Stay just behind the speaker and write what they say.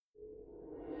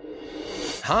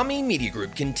Hameen Media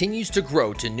Group continues to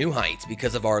grow to new heights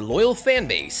because of our loyal fan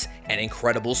base and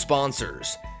incredible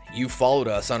sponsors. You followed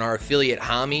us on our affiliate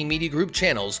Hameen Media Group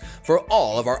channels for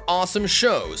all of our awesome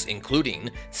shows, including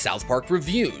South Park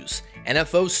Reviews,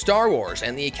 NFO Star Wars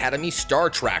and the Academy Star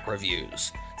Trek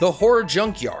Reviews, The Horror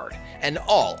Junkyard, and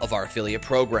all of our affiliate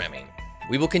programming.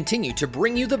 We will continue to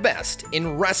bring you the best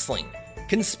in wrestling,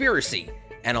 conspiracy,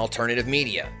 and alternative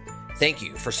media. Thank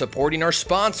you for supporting our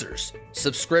sponsors,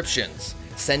 subscriptions,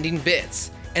 sending bits,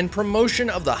 and promotion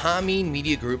of the Hameen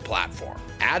Media Group platform.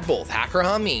 Add both Hacker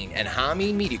Hameen and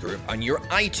Hameen Media Group on your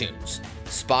iTunes,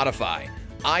 Spotify,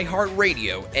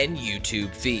 iHeartRadio, and YouTube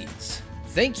feeds.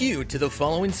 Thank you to the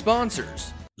following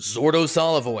sponsors: Zordos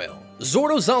Olive Oil.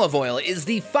 Zordos Olive Oil is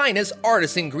the finest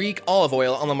artisan Greek olive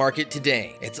oil on the market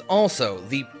today. It's also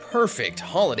the perfect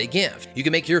holiday gift. You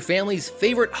can make your family's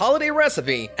favorite holiday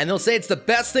recipe, and they'll say it's the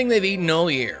best thing they've eaten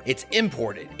all year. It's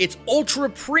imported. It's ultra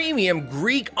premium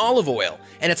Greek olive oil,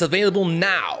 and it's available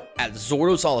now at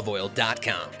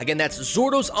ZordosOliveOil.com. Again, that's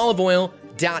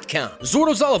ZordosOliveOil.com.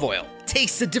 Zordos Olive Oil.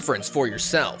 Taste the difference for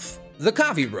yourself. The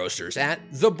Coffee Broasters at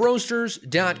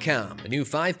TheBroasters.com. A new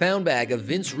 5-pound bag of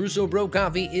Vince Russo Bro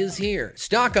coffee is here.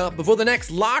 Stock up before the next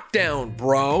lockdown,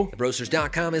 bro.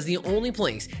 TheBroasters.com is the only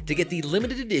place to get the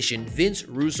limited edition Vince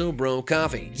Russo Bro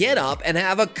coffee. Get up and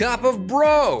have a cup of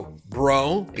bro.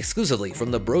 Bro, exclusively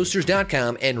from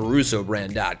TheBroasters.com and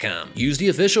RussoBrand.com. Use the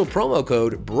official promo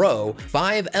code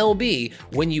BRO5LB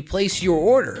when you place your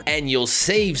order, and you'll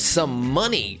save some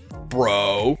money,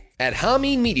 bro. At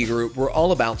Hameen Media Group, we're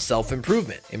all about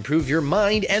self-improvement. Improve your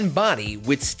mind and body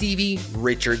with Stevie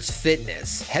Richards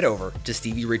Fitness. Head over to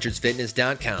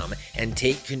StevieRichardsFitness.com and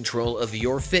take control of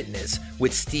your fitness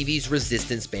with Stevie's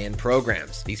resistance band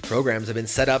programs. These programs have been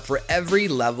set up for every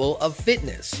level of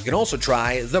fitness. You can also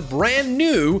try the brand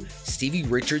new Stevie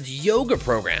Richards Yoga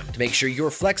program to make sure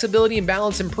your flexibility and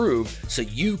balance improve so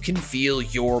you can feel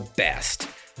your best.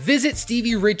 Visit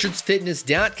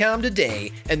StevieRichardsFitness.com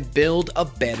today and build a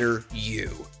better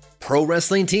you.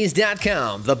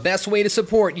 ProWrestlingTees.com, the best way to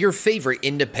support your favorite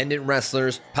independent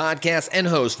wrestlers, podcasts, and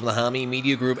hosts from the Hameen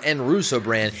Media Group and Russo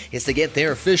brand is to get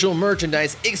their official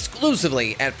merchandise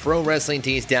exclusively at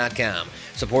ProWrestlingTees.com.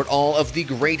 Support all of the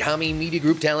great Hameen Media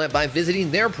Group talent by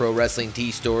visiting their Pro Wrestling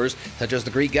Tees stores, such as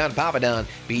the Greek God Papadon,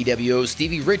 BWO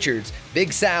Stevie Richards,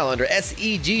 Big Sal under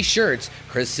SEG Shirts,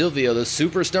 Chris Silvio, the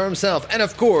superstar himself, and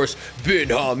of course, Ben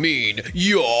Hameen,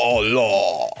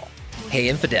 Yalla. Hey,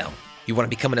 Infidel. You want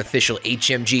to become an official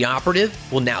HMG operative?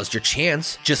 Well, now's your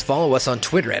chance. Just follow us on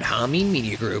Twitter at Hameen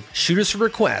Media Group, shoot us a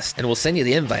request, and we'll send you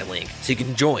the invite link so you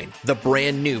can join the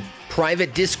brand new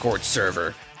private Discord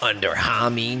server under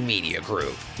Hameen Media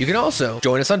Group. You can also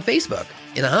join us on Facebook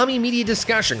in the Hameen Media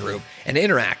discussion group and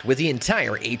interact with the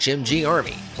entire HMG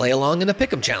army. Play along in the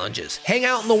Pick'em challenges, hang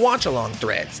out in the watch-along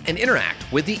threads, and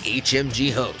interact with the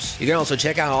HMG hosts. You can also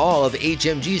check out all of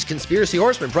HMG's Conspiracy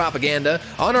Horseman propaganda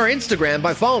on our Instagram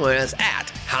by following us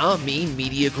at Hameen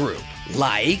Media Group.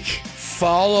 Like,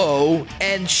 follow,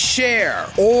 and share,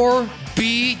 or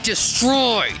be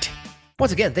destroyed.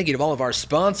 Once again, thank you to all of our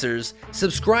sponsors,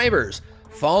 subscribers,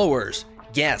 followers,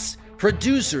 guests,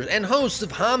 producers, and hosts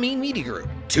of Hameen Media Group.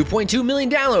 2.2 million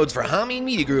downloads for Hameen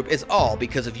Media Group is all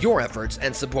because of your efforts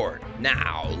and support.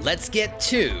 Now, let's get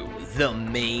to the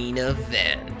main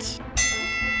event.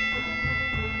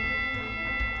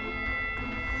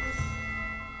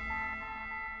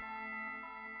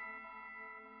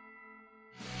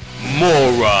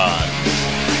 Morons.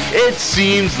 It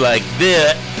seems like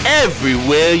they're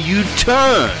everywhere you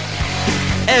turn.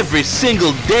 Every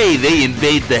single day they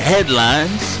invade the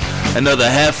headlines. Another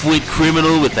half-wit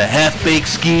criminal with a half-baked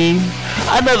scheme.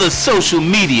 Another social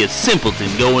media simpleton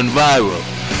going viral.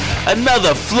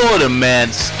 Another Florida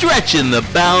man stretching the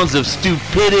bounds of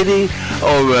stupidity.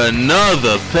 Or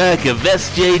another pack of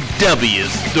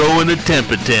SJWs throwing a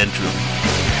temper tantrum.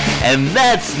 And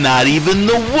that's not even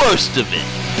the worst of it.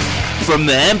 From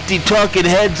the empty talking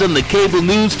heads on the cable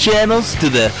news channels, to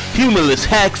the humorless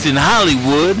hacks in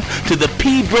Hollywood, to the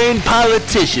pea-brain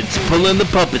politicians pulling the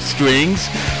puppet strings,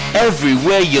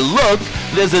 everywhere you look,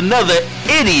 there's another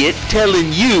idiot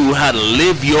telling you how to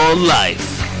live your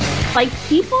life. Like,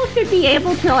 people should be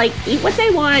able to, like, eat what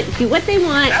they want, do what they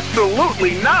want.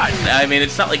 Absolutely not. I mean,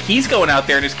 it's not like he's going out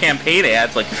there in his campaign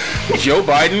ads like, Joe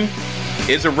Biden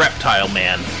is a reptile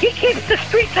man. He keeps the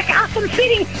streets of Gotham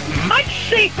City much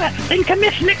safer than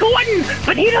Commissioner Gordon,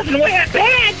 but he doesn't wear a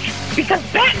badge because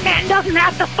Batman doesn't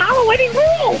have to follow any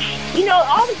rules. You know,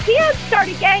 all the kids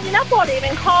started ganging up on him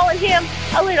and calling him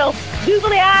a little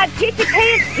googly-eyed,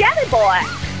 picture-pants jelly boy.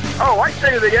 Oh, I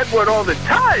say the N-word all the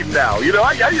time now. You know,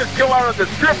 I just go out on the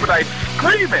strip and I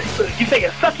scream it. You say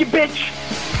a sucky bitch?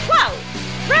 Whoa!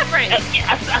 Reverend! A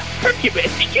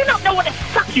succubus. You don't know what a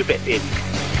succubus is.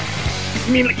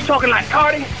 You mean you talking like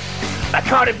Cardi? Like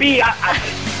Cardi B? I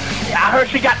heard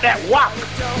she got that wop.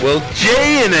 Well,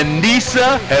 Jay and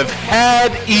Anissa have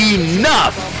had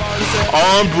enough.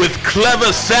 Armed with clever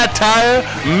satire,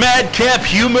 madcap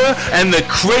humor, and the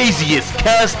craziest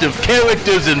cast of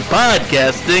characters in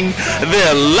podcasting,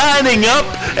 they're lining up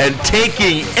and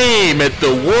taking aim at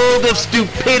the world of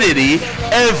stupidity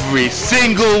every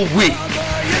single week.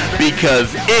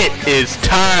 Because it is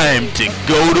time to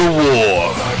go to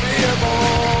war.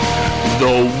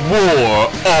 The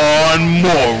War on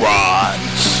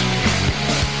Morons.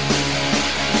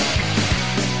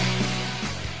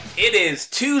 It is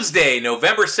Tuesday,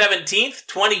 November 17th,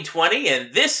 2020,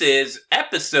 and this is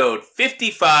episode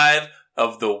 55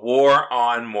 of The War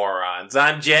on Morons.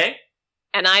 I'm Jay.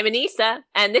 And I'm Anissa,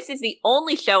 and this is the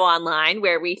only show online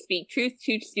where we speak truth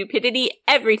to stupidity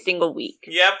every single week.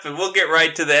 Yep, and we'll get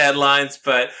right to the headlines,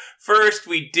 but first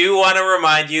we do want to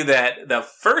remind you that the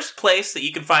first place that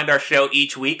you can find our show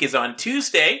each week is on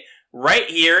Tuesday, right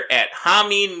here at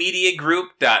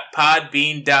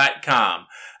HameenMediaGroup.podbean.com.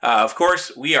 Of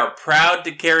course, we are proud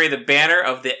to carry the banner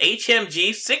of the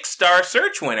HMG 6-star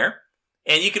search winner,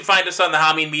 and you can find us on the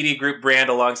Hameen Media Group brand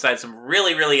alongside some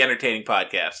really, really entertaining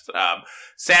podcasts.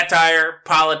 Satire,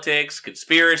 politics,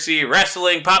 conspiracy,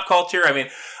 wrestling, pop culture. I mean,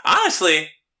 honestly,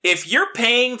 if you're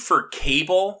paying for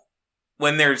cable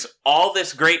when there's all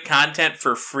this great content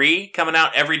for free coming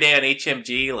out every day on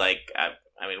HMG, like, I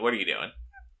mean, what are you doing?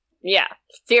 Yeah,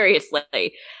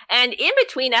 seriously. And in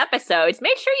between episodes,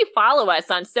 make sure you follow us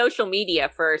on social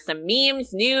media for some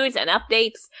memes, news, and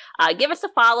updates. Give us a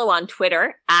follow on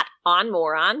Twitter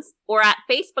 @OnMorons or at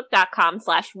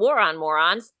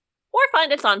Facebook.com/WarOnMorons, or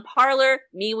find us on Parler,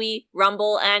 MeWe,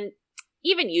 Rumble, and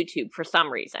even YouTube for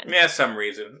some reason. Yeah, some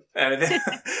reason. I mean,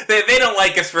 they don't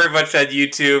like us very much on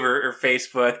YouTube or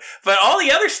Facebook. But all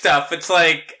the other stuff, it's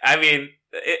like, I mean,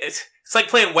 it's like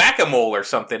playing whack-a-mole or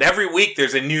something. Every week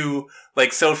there's a new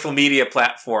like social media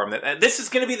platform. This is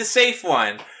going to be the safe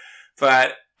one.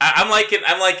 But I'm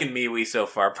liking MeWe so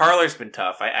far. Parler's been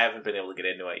tough. I haven't been able to get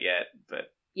into it yet.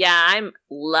 But yeah, I'm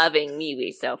loving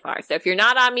MeWe so far. So if you're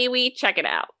not on MeWe, check it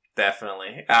out.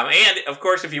 Definitely. And, of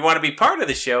course, if you want to be part of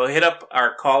the show, hit up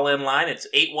our call-in line. It's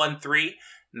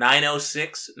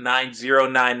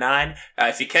 813-906-9099.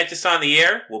 If you catch us on the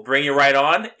air, we'll bring you right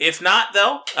on. If not,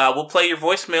 though, we'll play your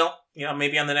voicemail,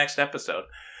 maybe on the next episode.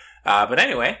 But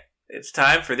anyway, it's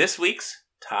time for this week's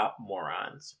Top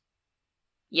Morons.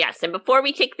 Yes, and before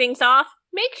we kick things off,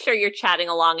 make sure you're chatting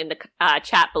along in the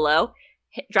chat below.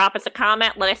 Drop us a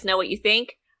comment. Let us know what you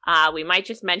think. We might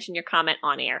just mention your comment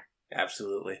on air.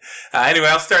 Absolutely. Anyway,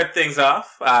 I'll start things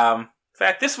off. In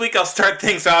fact, this week I'll start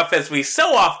things off as we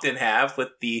so often have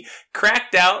with the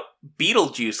cracked out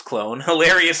Beetlejuice clone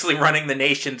hilariously running the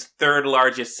nation's third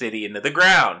largest city into the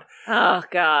ground. Oh,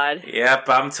 God. Yep,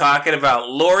 I'm talking about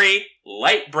Lori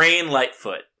Lightbrain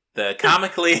Lightfoot, the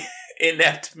comically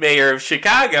inept mayor of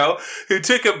Chicago, who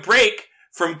took a break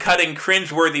from cutting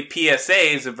cringeworthy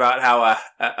PSAs about how a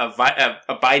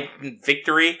Biden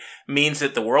victory means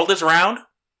that the world is round,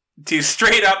 to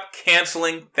straight up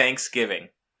canceling Thanksgiving.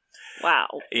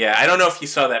 Wow. Yeah, I don't know if you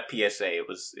saw that PSA. It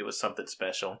was something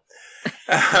special.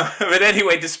 But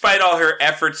anyway, despite all her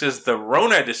efforts as the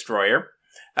Rona destroyer,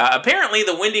 apparently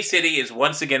the Windy City is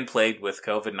once again plagued with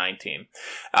COVID-19.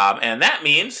 And that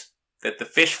means that the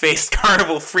fish-faced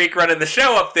carnival freak running the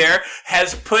show up there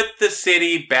has put the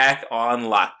city back on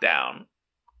lockdown.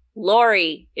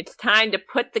 Lori, it's time to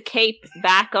put the cape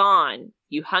back on.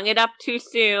 You hung it up too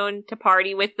soon to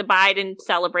party with the Biden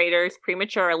celebrators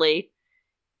prematurely.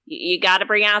 You got to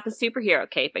bring out the superhero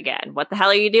cape again. What the hell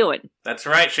are you doing? That's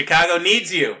right. Chicago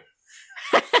needs you.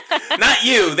 Not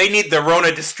you. They need the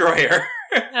Rona destroyer.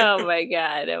 Oh, my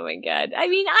God. Oh, my God. I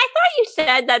mean, I thought you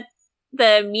said that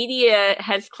the media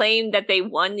has claimed that they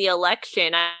won the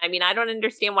election. I mean, I don't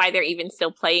understand why they're even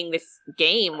still playing this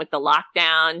game with the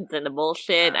lockdowns and the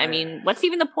bullshit. I mean, what's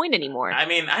even the point anymore? I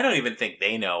mean, I don't even think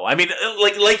they know. I mean,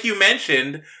 like you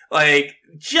mentioned, like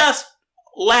just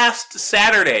last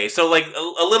Saturday, so like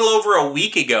a little over a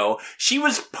week ago, she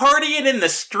was partying in the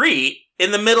street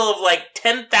in the middle of like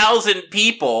 10,000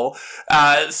 people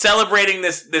celebrating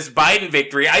this Biden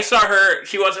victory. I saw her.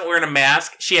 She wasn't wearing a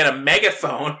mask. She had a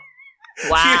megaphone.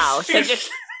 Wow. So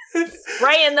just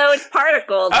spraying those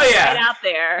particles right out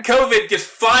there. COVID just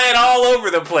flying all over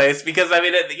the place because, I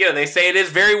mean, they say it is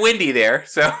very windy there.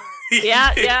 So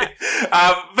yeah.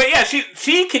 But yeah,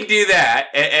 she can do that,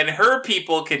 and her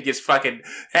people can just fucking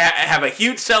have a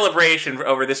huge celebration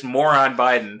over this moron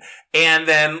Biden, and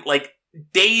then like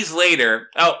days later,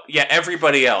 oh, yeah,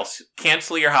 everybody else,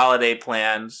 cancel your holiday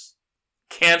plans,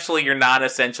 cancel your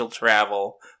non-essential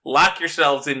travel, lock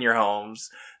yourselves in your homes,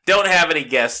 don't have any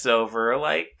guests over.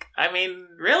 Like, I mean,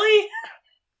 really?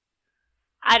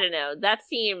 I don't know. That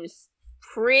seems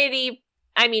pretty,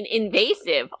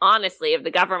 invasive, honestly, of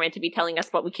the government to be telling us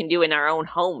what we can do in our own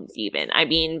homes, even. I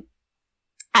mean,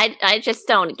 I just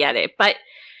don't get it. But,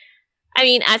 I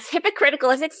mean, as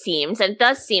hypocritical as it seems, and it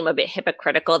does seem a bit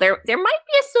hypocritical, there might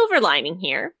be a silver lining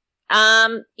here.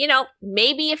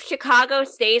 Maybe if Chicago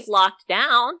stays locked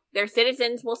down, their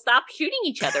citizens will stop shooting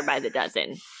each other by the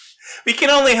dozen. We can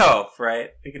only hope, right?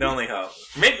 We can only hope.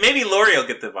 Maybe Lori will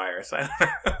get the virus.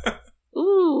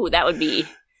 Ooh, that would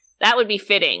be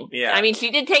fitting. Yeah. I mean, she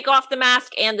did take off the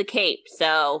mask and the cape,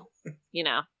 so,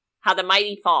 how the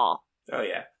mighty fall. Oh,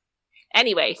 yeah.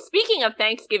 Anyway, speaking of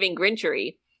Thanksgiving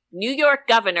Grinchery, New York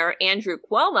Governor Andrew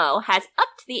Cuomo has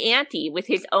upped the ante with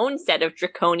his own set of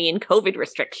draconian COVID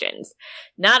restrictions.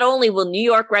 Not only will New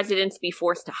York residents be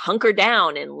forced to hunker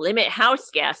down and limit house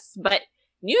guests, but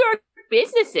New York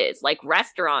businesses like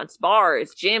restaurants,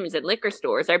 bars, gyms, and liquor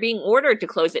stores are being ordered to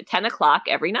close at 10 o'clock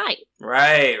every night.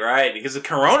 Right. Because of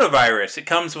coronavirus, it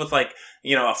comes with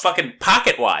a fucking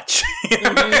pocket watch.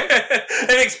 It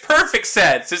makes perfect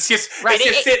sense. It's just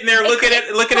sitting there looking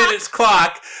at its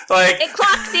clock. Like it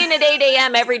clocks in at 8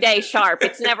 a.m. every day sharp.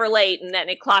 It's never late, and then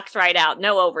it clocks right out.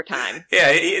 No overtime.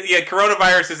 Yeah.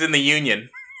 Coronavirus is in the union.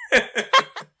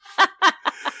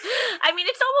 I mean,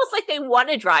 it's almost like they want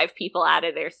to drive people out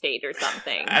of their state or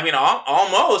something. I mean,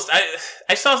 almost.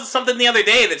 I saw something the other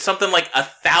day that something like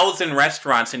 1,000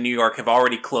 restaurants in New York have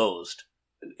already closed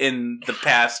in the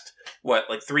past,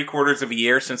 3/4 of a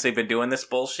year since they've been doing this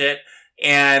bullshit.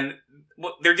 And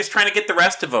they're just trying to get the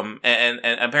rest of them and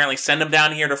apparently send them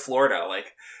down here to Florida.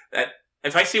 Like,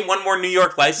 if I see one more New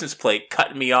York license plate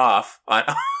cutting me off on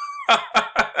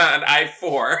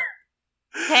I-4...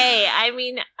 Hey, I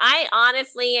mean, I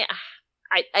honestly,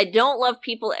 I don't love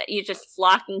people just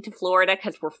flocking to Florida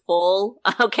because we're full,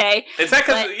 okay? It's not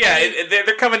because,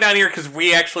 they're coming down here because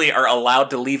we actually are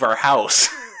allowed to leave our house.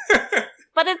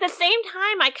 But at the same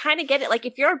time, I kind of get it. Like,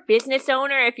 if you're a business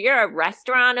owner, if you're a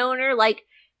restaurant owner,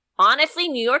 honestly,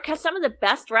 New York has some of the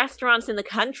best restaurants in the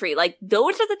country. Like,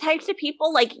 those are the types of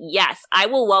people, yes, I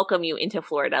will welcome you into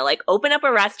Florida. Open up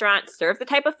a restaurant, serve the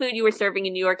type of food you were serving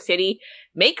in New York City,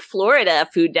 make Florida a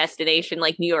food destination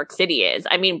like New York City is.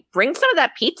 I mean, bring some of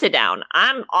that pizza down.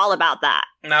 I'm all about that.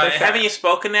 Now, sure. Haven't you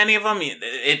spoken to any of them?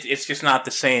 It's just not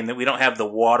the same. That we don't have the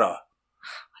water.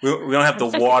 We don't have the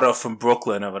water from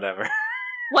Brooklyn or whatever.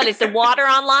 What, is the water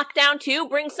on lockdown too?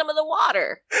 Bring some of the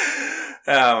water.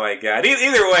 Oh my God.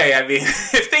 Either way, I mean,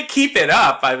 if they keep it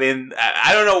up, I mean,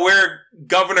 I don't know where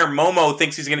Governor Momo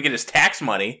thinks he's going to get his tax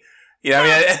money. I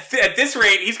mean, at this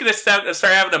rate, he's going to start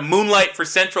having to moonlight for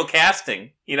central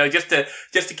casting, just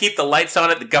to keep the lights on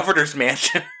at the governor's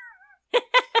mansion.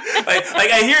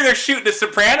 I hear they're shooting a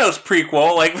Sopranos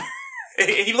prequel.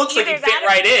 He looks like he'd fit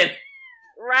right in.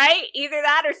 Right? Either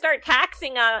that or start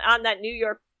taxing on that New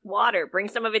York water. Bring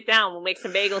some of it down. We'll make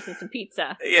some bagels and some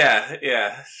pizza.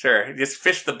 Yeah, sure. Just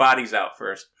fish the bodies out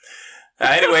first.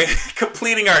 Anyway,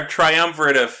 completing our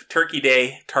triumvirate of Turkey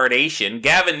Day tardation,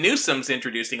 Gavin Newsom's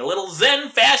introducing a little Zen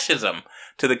fascism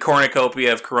to the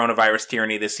cornucopia of coronavirus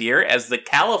tyranny this year, as the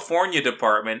California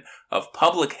Department of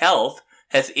Public Health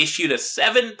has issued a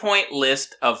 7-point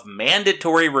list of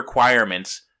mandatory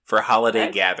requirements for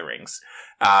holiday gatherings.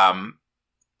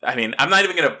 I mean, I'm not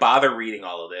even going to bother reading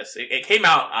all of this. It came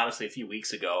out, honestly, a few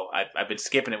weeks ago. I've been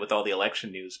skipping it with all the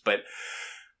election news, but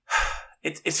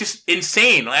it's just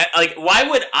insane. Why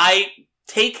would I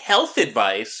take health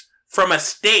advice from a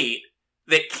state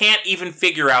that can't even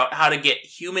figure out how to get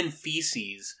human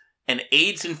feces and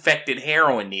AIDS-infected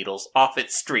heroin needles off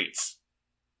its streets?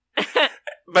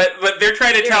 But they're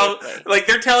trying to tell,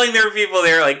 they're telling their people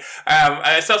there,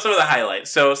 I saw some of the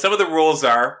highlights. So some of the rules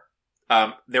are,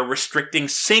 they're restricting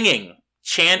singing,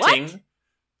 chanting,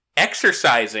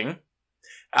 exercising.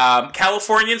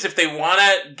 Californians, if they want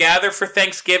to gather for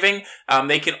Thanksgiving,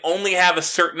 they can only have a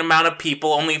certain amount of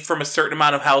people, only from a certain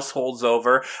amount of households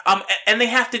over. And they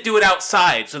have to do it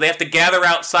outside, so they have to gather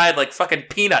outside like fucking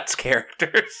Peanuts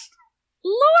characters.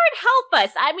 Lord help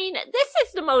us. I mean, this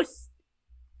is the most...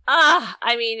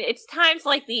 it's times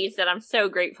like these that I'm so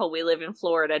grateful we live in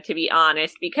Florida, to be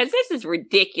honest, because this is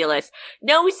ridiculous.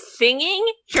 No singing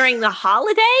during the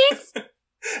holidays?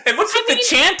 And what's with the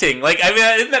chanting?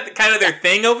 Isn't that kind of their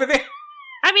thing over there?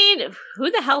 I mean, who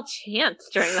the hell chants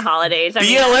during the holidays?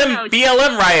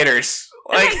 BLM rioters.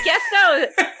 I guess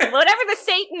so. Whatever the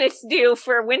Satanists do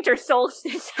for winter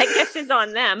solstice, I guess is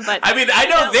on them. But I mean, I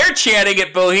know they're chanting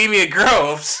at Bohemia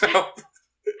Grove, so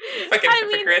fucking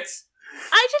hypocrites.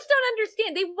 I just don't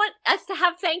understand. They want us to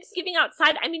have Thanksgiving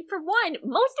outside. I mean, for one,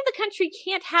 most of the country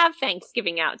can't have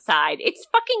Thanksgiving outside. It's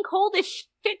fucking cold as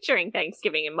shit during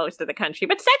Thanksgiving in most of the country.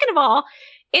 But second of all,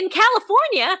 in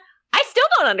California, I still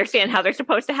don't understand how they're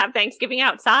supposed to have Thanksgiving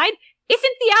outside.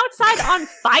 Isn't the outside on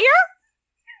fire?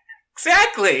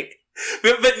 Exactly.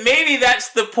 But maybe that's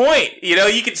the point. You know,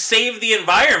 you could save the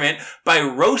environment by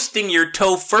roasting your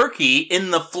tofurkey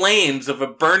in the flames of a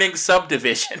burning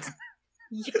subdivision.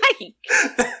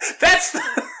 Yikes! That's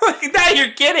now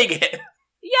you're getting it.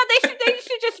 Yeah, they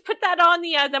should just put that on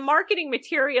the marketing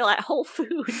material at Whole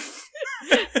Foods.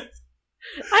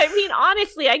 I mean,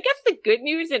 honestly, I guess the good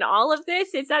news in all of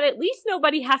this is that at least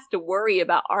nobody has to worry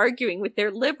about arguing with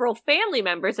their liberal family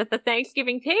members at the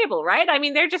Thanksgiving table, right? I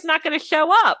mean, they're just not going to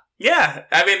show up. Yeah,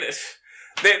 I mean,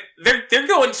 they're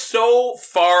going so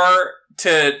far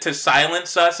to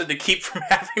silence us and to keep from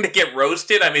having to get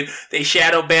roasted. I mean, they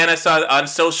shadow ban us on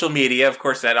social media. Of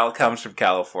course, that all comes from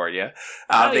California.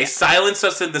 They silence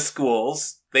us in the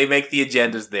schools. They make the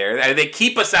agendas there. And they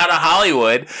keep us out of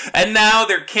Hollywood. And now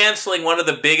they're canceling one of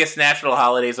the biggest national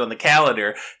holidays on the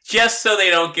calendar just so they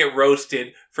don't get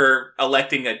roasted for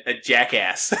electing a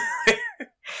jackass.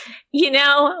 You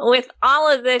know, with all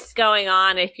of this going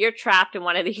on, if you're trapped in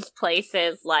one of these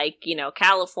places like, you know,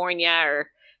 California or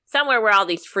somewhere where all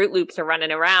these Fruit Loops are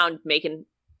running around making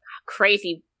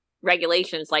crazy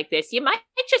regulations like this, you might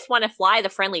just want to fly the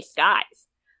friendly skies.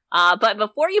 But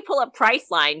before you pull up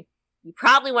Priceline, you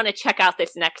probably want to check out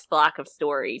this next block of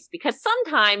stories because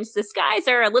sometimes the skies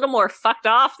are a little more fucked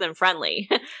off than friendly.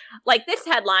 Like this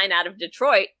headline out of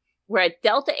Detroit, where a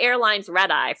Delta Airlines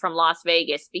red-eye from Las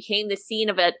Vegas became the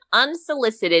scene of an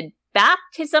unsolicited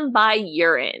baptism by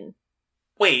urine.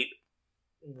 Wait,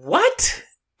 what?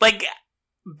 Like,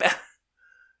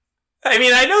 I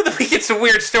mean, I know that we get some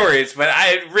weird stories, but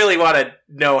I really want to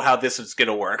know how this is going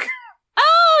to work.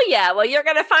 Oh, yeah. Well, you're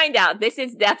going to find out. This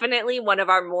is definitely one of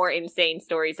our more insane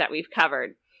stories that we've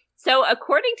covered. So,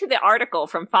 according to the article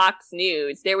from Fox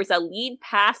News, there was a lead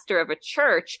pastor of a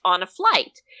church on a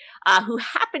flight who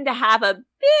happened to have a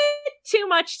bit too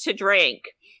much to drink.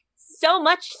 So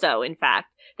much so, in fact,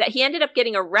 that he ended up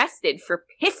getting arrested for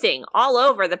pissing all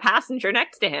over the passenger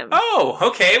next to him. Oh,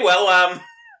 okay. Well,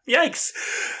 yikes.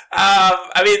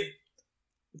 I mean,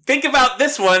 think about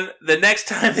this one the next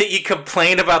time that you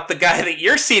complain about the guy that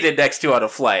you're seated next to on a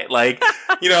flight. Like,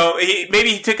 you know,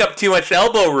 maybe he took up too much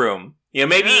elbow room. You know,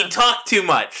 maybe he talked too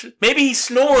much. Maybe he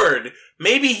snored.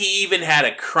 Maybe he even had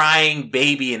a crying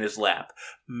baby in his lap.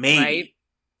 Maybe. Right.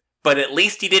 But at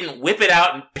least he didn't whip it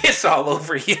out and piss all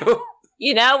over you.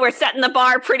 You know, we're setting the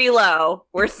bar pretty low.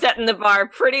 We're setting the bar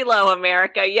pretty low,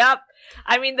 America. Yup.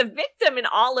 I mean, the victim in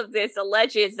all of this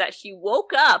alleges that she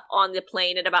woke up on the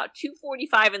plane at about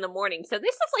 2:45 in the morning. So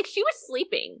this is like she was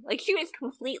sleeping. Like she was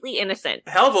completely innocent.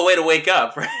 Hell of a way to wake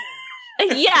up, right?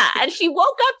 Yeah, and she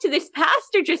woke up to this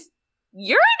pastor just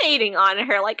urinating on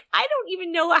her. Like, I don't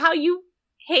even know how you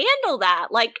handle that.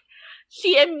 Like,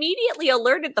 she immediately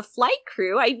alerted the flight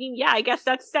crew. I mean, yeah, I guess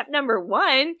that's step number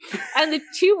one. And the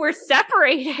two were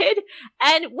separated.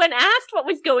 And when asked what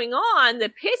was going on, the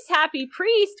piss-happy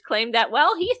priest claimed that,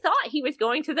 well, he thought he was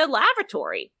going to the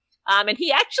lavatory. And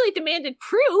he actually demanded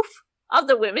proof of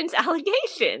the women's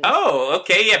allegations. Oh,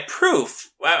 okay, yeah,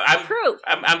 proof. Proof.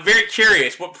 I'm very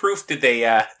curious. What proof did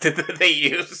they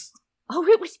use? Oh,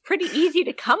 it was pretty easy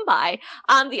to come by.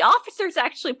 The officers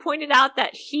actually pointed out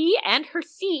that she and her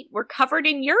seat were covered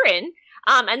in urine,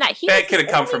 and that that could have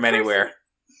come from anywhere.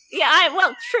 Yeah,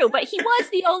 well, true, but he was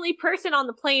the only person on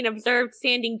the plane observed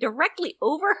standing directly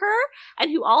over her,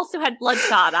 and who also had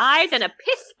bloodshot eyes and a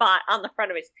piss spot on the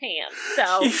front of his pants.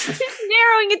 So, just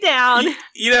narrowing it down.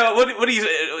 You know, what do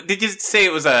you? Did you say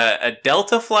it was a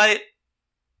Delta flight?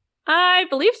 I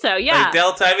believe so, yeah. Like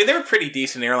Delta, I mean, they're a pretty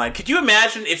decent airline. Could you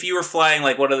imagine if you were flying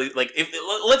like one of the, like, if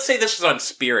let's say this was on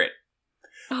Spirit.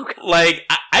 Okay. Like,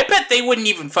 I bet they wouldn't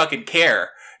even fucking care.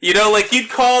 You know, like,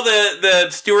 you'd call the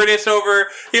stewardess over,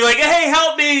 you're like, hey,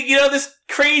 help me, you know, this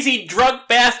crazy drunk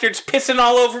bastard's pissing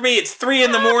all over me, it's 3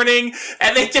 a.m,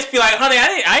 and they'd just be like, honey,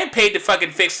 I ain't paid to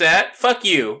fucking fix that, fuck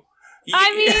you.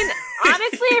 I mean,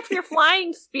 honestly, if you're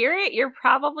flying Spirit, you're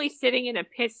probably sitting in a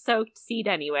piss-soaked seat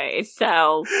anyway,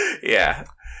 so... Yeah.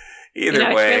 Either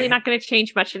way. It's really not going to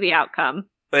change much of the outcome.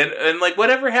 And like,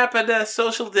 whatever happened to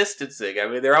social distancing? I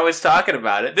mean, they're always talking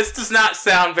about it. This does not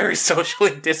sound very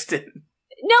socially distant.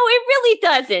 No, it really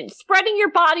doesn't. Spreading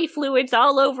your body fluids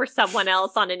all over someone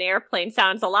else on an airplane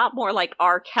sounds a lot more like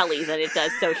R. Kelly than it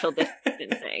does social distancing.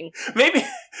 distancing.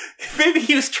 Maybe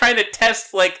he was trying to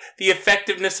test, like, the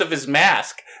effectiveness of his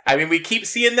mask. I mean, we keep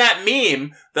seeing that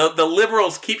meme. The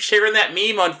liberals keep sharing that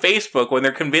meme on Facebook when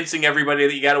they're convincing everybody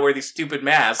that you gotta wear these stupid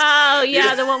masks. Oh,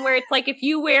 yeah, the one where it's like, if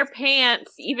you wear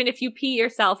pants, even if you pee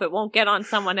yourself, it won't get on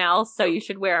someone else, so you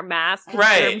should wear a mask.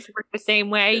 Right. Germs work the same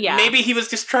way, yeah. Maybe he was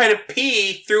just trying to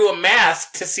pee through a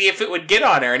mask to see if it would get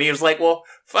on her, and he was like, well,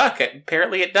 fuck it,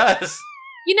 apparently it does.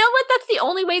 You know what? That's the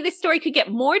only way this story could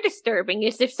get more disturbing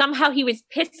is if somehow he was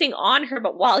pissing on her,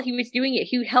 but while he was doing it,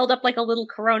 he held up like a little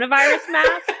coronavirus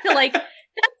mask to like, that's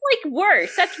like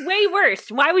worse. That's way worse.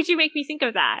 Why would you make me think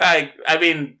of that? I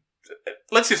mean,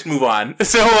 let's just move on.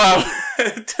 So,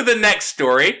 to the next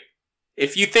story.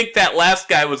 If you think that last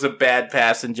guy was a bad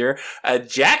passenger, a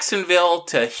Jacksonville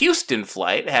to Houston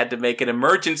flight had to make an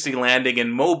emergency landing in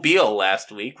Mobile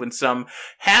last week when some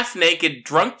half-naked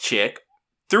drunk chick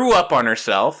threw up on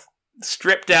herself,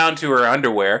 stripped down to her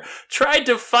underwear, tried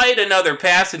to fight another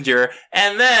passenger,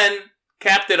 and then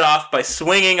capped it off by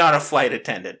swinging on a flight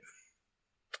attendant.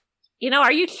 You know,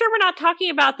 are you sure we're not talking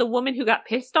about the woman who got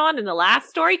pissed on in the last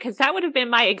story? Because that would have been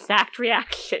my exact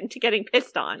reaction to getting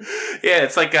pissed on. Yeah,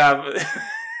 it's like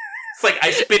it's like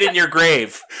I spit in your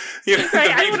grave. You know, right,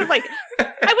 I would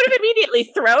have immediately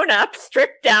thrown up,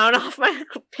 stripped down off my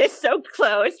piss-soaked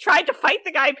clothes, tried to fight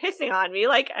the guy pissing on me.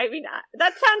 Like, I mean,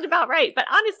 that sounds about right. But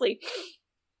honestly,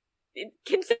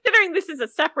 considering this is a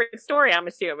separate story, I'm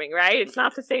assuming, right? It's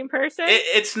not the same person?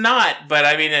 It's not, but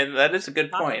I mean, that is a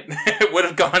good point. It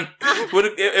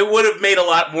would have made a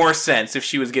lot more sense if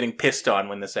she was getting pissed on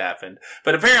when this happened.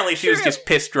 But apparently she was just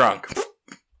pissed drunk.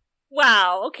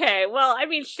 Wow, okay. Well, I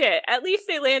mean, shit. At least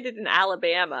they landed in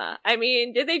Alabama. I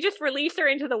mean, did they just release her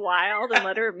into the wild and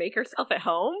let her make herself at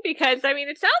home? Because, I mean,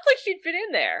 it sounds like she'd fit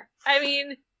in there. I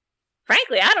mean,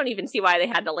 frankly, I don't even see why they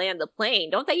had to land the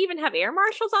plane. Don't they even have air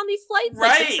marshals on these flights?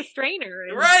 Right. Like, just restrain her.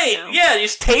 And, right. You know. Yeah,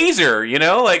 just taser, you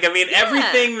know? Like, I mean,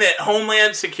 everything that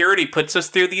Homeland Security puts us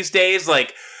through these days,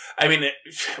 like, I mean,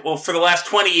 well, for the last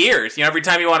 20 years, you know, every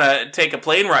time you want to take a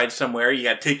plane ride somewhere, you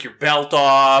got to take your belt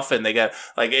off, and they got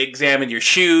like examine your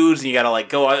shoes, and you got to like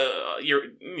go,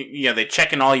 they're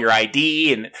checking all your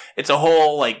ID, and it's a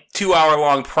whole like 2-hour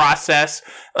long process.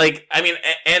 Like, I mean,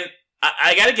 and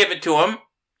I got to give it to them.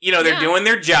 You know, they're doing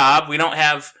their job. We don't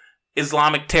have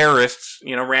Islamic terrorists,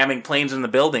 you know, ramming planes in the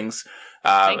buildings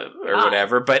or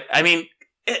whatever. But I mean,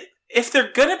 if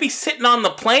they're gonna be sitting on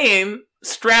the plane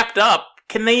strapped up,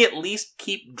 can they at least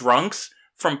keep drunks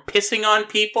from pissing on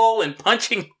people and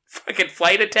punching fucking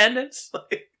flight attendants?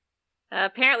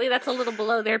 Apparently that's a little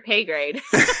below their pay grade.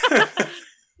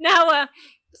 Now,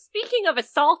 speaking of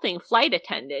assaulting flight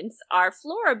attendants, our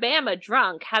Floribama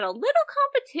drunk had a little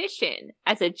competition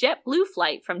as a JetBlue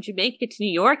flight from Jamaica to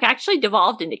New York actually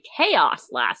devolved into chaos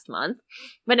last month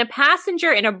when a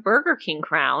passenger in a Burger King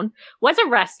crown was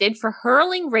arrested for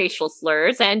hurling racial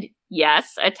slurs and,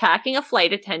 yes, attacking a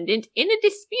flight attendant in a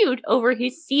dispute over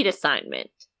his seat assignment.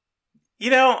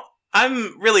 You know,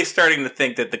 I'm really starting to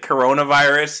think that the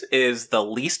coronavirus is the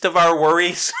least of our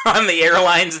worries on the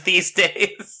airlines these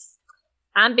days.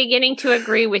 I'm beginning to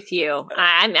agree with you.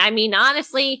 I mean,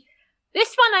 honestly,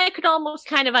 this one I could almost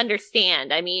kind of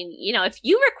understand. I mean, you know, if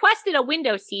you requested a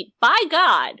window seat, by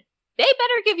God, they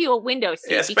better give you a window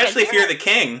seat. Yeah, especially if you're the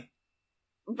king.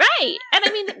 Right. And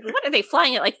I mean, what are they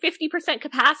flying at, like 50%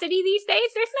 capacity these days?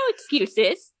 There's no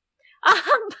excuses.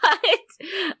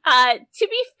 But to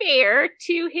be fair,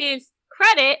 to his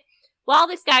credit, while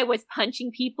this guy was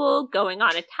punching people, going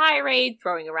on a tirade,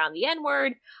 throwing around the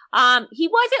N-word, he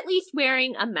was at least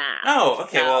wearing a mask. Oh,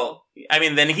 okay. So. Well, I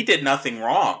mean, then he did nothing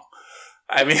wrong.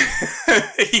 I mean,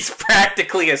 he's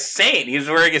practically a saint. He's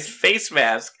wearing his face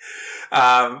mask.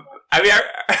 I mean,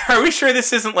 are we sure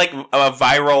this isn't like a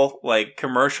viral like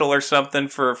commercial or something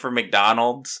for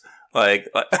McDonald's? Like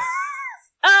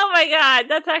oh my God,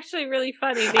 that's actually really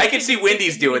funny. I can see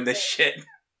Wendy's doing this shit.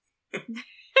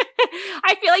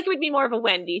 I feel like it would be more of a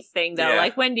Wendy's thing, though. Yeah.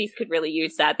 Like, Wendy's could really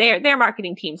use that. Their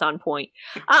marketing team's on point.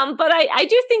 But I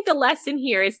do think the lesson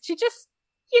here is to just,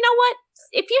 you know what?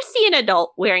 If you see an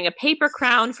adult wearing a paper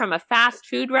crown from a fast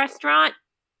food restaurant,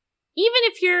 even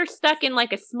if you're stuck in,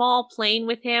 like, a small plane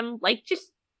with him, like,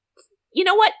 just, you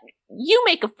know what? You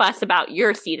make a fuss about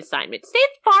your seat assignment. Stay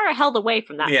far a hell away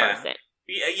from that person.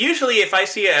 Usually, if I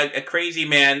see a crazy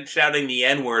man shouting the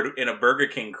N-word in a Burger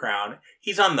King crown,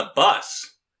 he's on the bus.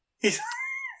 Yeah.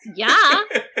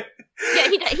 Yeah,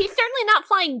 he's certainly not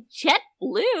flying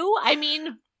JetBlue. I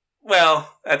mean...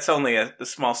 Well, that's only a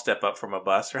small step up from a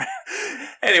bus, right?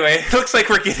 Anyway, it looks like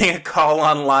we're getting a call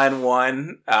on line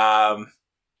 1.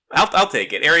 I'll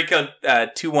take it. Area code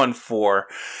 214.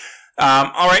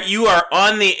 All right, you are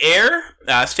on the air.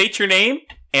 State your name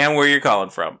and where you're calling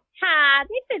from. Hi,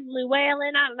 this is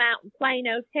Llewellyn. I'm out in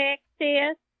Plano,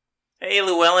 Texas. Hey,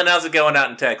 Llewellyn, how's it going out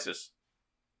in Texas?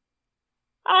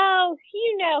 Oh,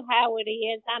 you know how it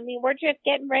is. I mean, we're just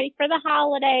getting ready for the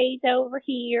holidays over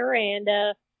here, and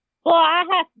well, I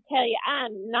have to tell you,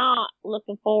 I'm not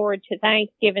looking forward to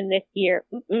Thanksgiving this year.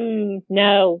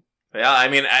 No. Well, I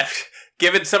mean,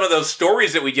 given some of those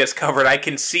stories that we just covered, I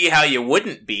can see how you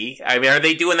wouldn't be. I mean, are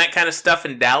they doing that kind of stuff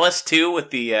in Dallas too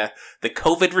with the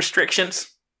COVID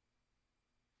restrictions?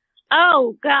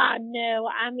 Oh, God, no.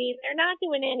 I mean, they're not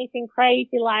doing anything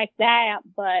crazy like that,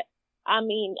 but, I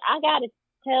mean, I gotta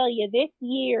tell you, this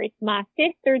year, it's my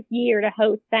sister's year to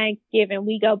host Thanksgiving.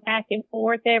 We go back and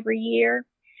forth every year.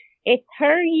 It's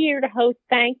her year to host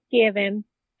Thanksgiving,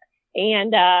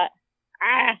 and,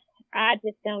 I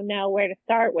just don't know where to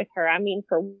start with her. I mean,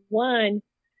 for one,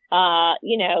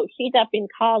 you know, she's up in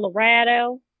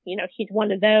Colorado. You know, she's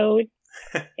one of those.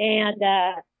 And,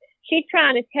 she's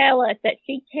trying to tell us that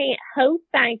she can't host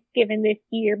Thanksgiving this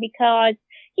year because,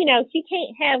 you know, she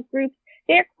can't have groups.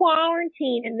 They're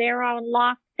quarantined and they're on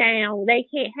lockdown. They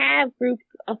can't have groups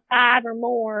of 5 or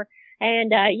more.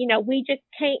 And, you know, we just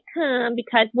can't come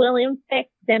because we'll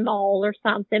infect them all or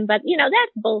something. But, you know,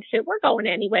 that's bullshit. We're going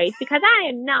anyways because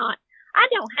I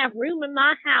don't have room in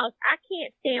my house. I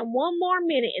can't stand one more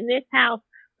minute in this house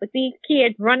with these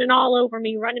kids running all over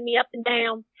me, running me up and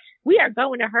down. We are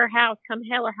going to her house come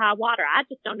hell or high water. I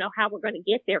just don't know how we're going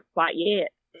to get there quite yet.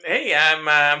 Hey,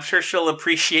 I'm sure she'll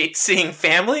appreciate seeing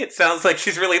family. It sounds like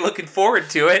she's really looking forward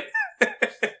to it.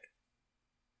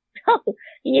 Oh,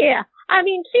 yeah. I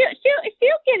mean, she'll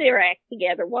get her act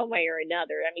together one way or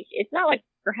another. I mean, it's not like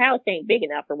her house ain't big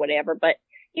enough or whatever, but,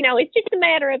 you know, it's just a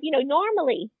matter of, you know,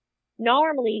 normally,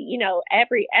 you know,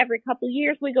 every couple of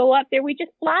years we go up there, we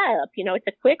just fly up. You know, it's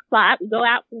a quick flight. We go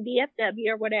out from DFW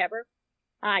or whatever.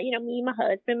 You know, me, my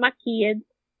husband, my kids,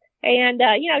 and,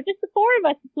 you know, just the 4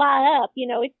 of us to fly up. You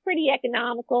know, it's pretty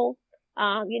economical,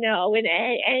 you know, and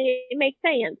it makes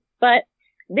sense. But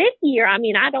this year, I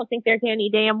mean, I don't think there's any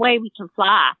damn way we can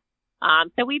fly.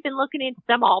 So we've been looking into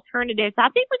some alternatives. I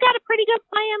think we got a pretty good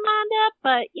plan lined up,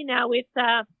 but, you know, it's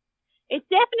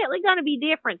definitely going to be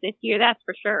different this year. That's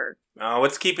for sure. Oh,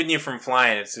 what's keeping you from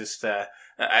flying? It's just,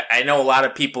 I know a lot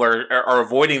of people are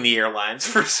avoiding the airlines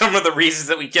for some of the reasons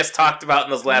that we just talked about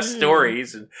in those last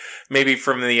stories, and maybe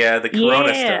from the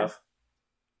corona stuff.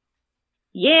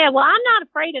 Yeah, well, I'm not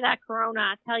afraid of that corona.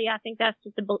 I tell you, I think that's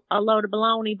just a load of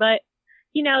baloney. But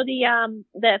you know,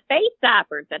 the face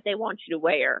diapers that they want you to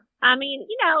wear. I mean,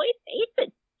 you know, it's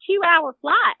a 2-hour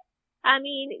flight. I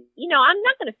mean, you know, I'm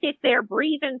not going to sit there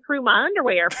breathing through my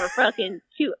underwear for fucking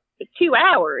two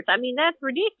hours. I mean, that's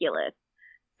ridiculous.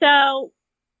 So,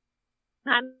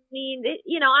 I mean,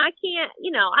 you know, I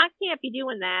can't be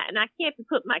doing that, and I can't be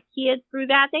putting my kids through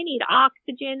that. They need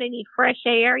oxygen. They need fresh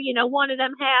air. You know, one of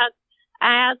them has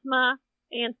asthma.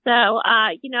 And so,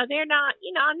 you know, they're not,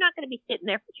 you know, I'm not going to be sitting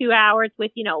there for 2 hours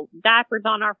with, you know, diapers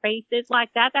on our faces like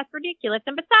that. That's ridiculous.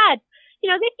 And besides, you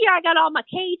know, this year I got all my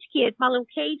cage kids, my little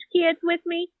cage kids with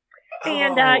me.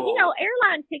 And, you know,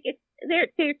 airline tickets,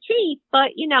 they're cheap,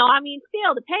 but, you know, I mean,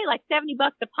 still to pay like $70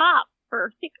 a pop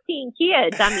for 16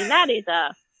 kids. I mean,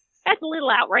 that's a little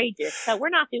outrageous. So we're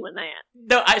not doing that.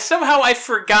 No, I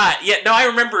forgot. Yeah, no, I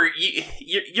remember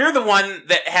you're the one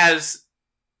that has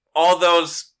all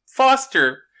those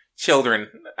foster children.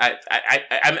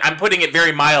 I'm putting it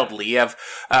very mildly. You have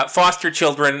foster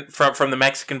children from the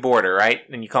Mexican border, right?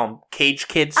 And you call them cage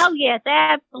kids? Oh, yes,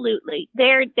 absolutely.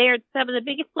 They're some of the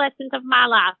biggest blessings of my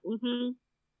life. Mm-hmm.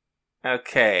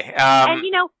 Okay. And,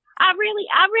 you know, I really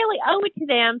owe it to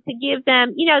them to give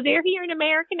them, you know, they're here in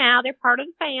America now. They're part of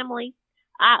the family.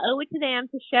 I owe it to them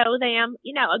to show them,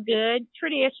 you know, a good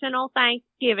traditional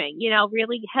Thanksgiving, you know,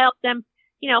 really help them,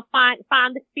 you know, find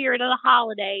the spirit of the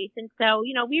holidays. And so,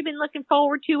 you know, we've been looking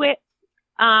forward to it.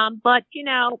 But, you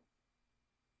know,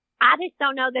 I just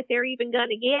don't know that they're even going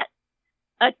to get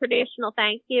a traditional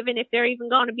Thanksgiving, if they're even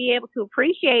going to be able to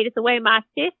appreciate it the way my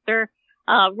sister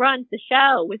runs the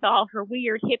show with all her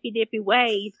weird hippy dippy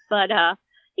ways. But,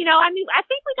 you know, I mean, I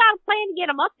think we got a plan to get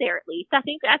them up there at least. I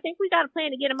think we got a plan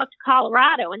to get them up to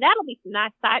Colorado, and that'll be some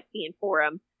nice sightseeing for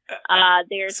them.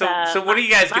 So what are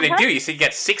you guys going to do? You said you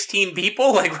got 16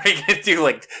 people? Like, what are you going to do?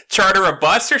 Like, charter a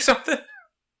bus or something?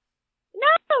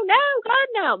 No, God,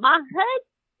 no. My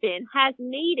husband has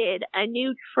needed a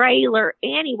new trailer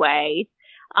anyways,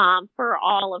 for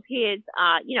all of his,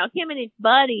 you know, him and his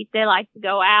buddies, they like to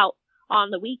go out on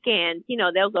the weekends. You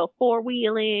know, they'll go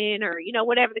 4-wheeling or, you know,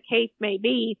 whatever the case may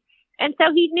be. And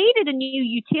so he's needed a new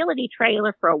utility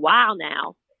trailer for a while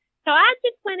now. So I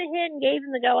just went ahead and gave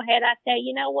him the go-ahead. I said,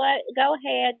 you know what? Go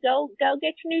ahead. Go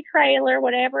get your new trailer,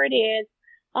 whatever it is.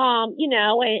 You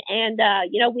know, and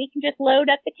you know, we can just load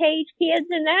up the Cage Kids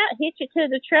and that, hitch it to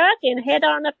the truck and head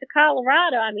on up to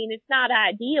Colorado. I mean, it's not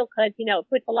ideal because, you know, it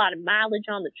puts a lot of mileage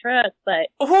on the truck, but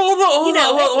hold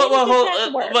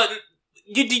on.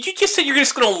 Did you just say you're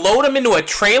just going to load them into a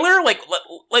trailer? Like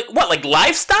what? Like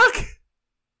livestock?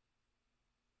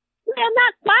 Well,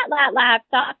 not quite like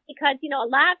livestock because, you know, a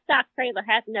livestock trailer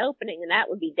has an opening and that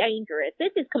would be dangerous.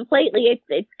 This is completely,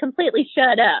 it's completely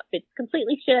shut up. It's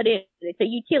completely shut in. It's a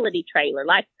utility trailer,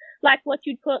 like what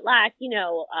you'd put like, you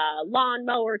know,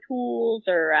 lawnmower tools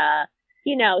or,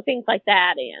 you know, things like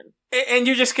that in. And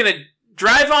you're just going to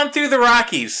drive on through the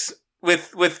Rockies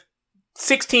with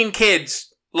 16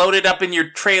 kids loaded up in your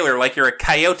trailer like you're a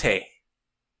coyote.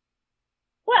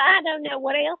 Well, I don't know.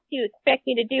 What else do you expect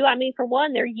me to do? I mean, for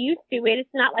one, they're used to it. It's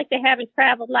not like they haven't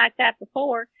traveled like that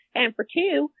before. And for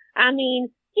two, I mean,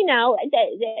 you know,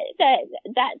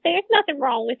 that there's nothing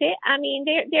wrong with it. I mean,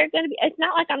 they're going to be, it's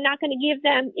not like I'm not going to give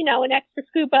them, you know, an extra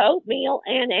scoop of oatmeal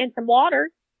and some water.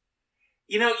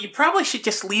 You know, you probably should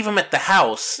just leave them at the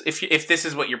house if this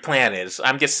is what your plan is.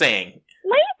 I'm just saying.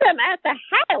 Leave them at the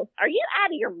house? Are you out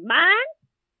of your mind?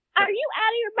 Are you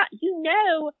out of your mind? You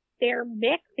know, they're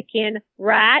Mexican,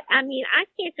 right? I mean, I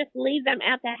can't just leave them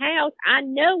at the house. I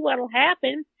know what'll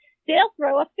happen. They'll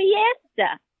throw a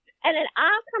fiesta. And then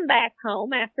I'll come back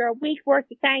home after a week's worth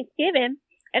of Thanksgiving,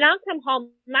 and I'll come home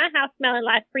to my house smelling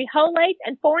like frijoles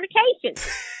and fornication.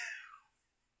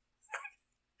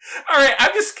 All right,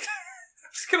 I'm just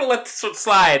gonna let this one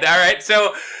slide. All right,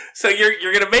 so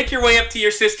you're gonna make your way up to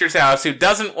your sister's house, who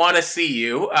doesn't want to see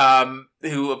you,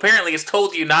 who apparently has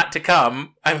told you not to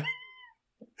come. I'm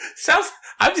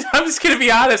just gonna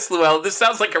be honest, Llewellyn. This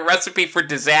sounds like a recipe for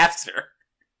disaster.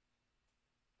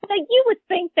 So you would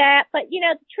think that, but you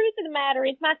know, the truth of the matter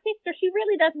is my sister, she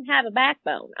really doesn't have a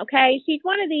backbone, okay? She's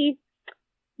one of these,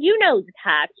 you know the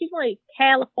type. She's one of these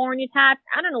California types.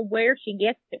 I don't know where she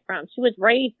gets it from. She was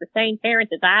raised the same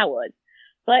parents as I was.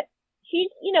 But she's,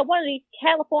 you know, one of these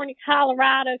California,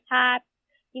 Colorado types.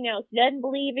 You know, she doesn't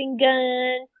believe in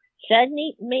guns. She doesn't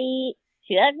eat meat.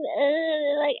 She doesn't,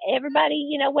 like everybody,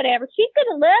 you know, whatever. She's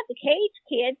going to love the Cage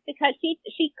Kids because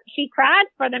she cries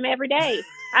for them every day.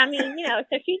 I mean, you know,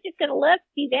 so she's just going to love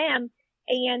to see them.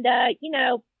 And, you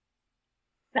know,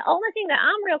 the only thing that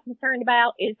I'm real concerned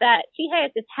about is that she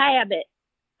has this habit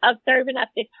of serving up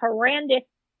this horrendous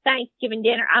Thanksgiving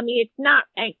dinner. I mean, it's not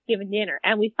Thanksgiving dinner,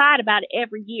 and we fight about it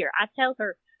every year. I tell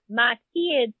her, my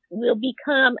kids will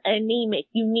become anemic.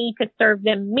 You need to serve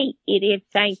them meat. It is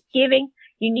Thanksgiving.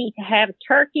 You need to have a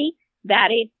turkey. That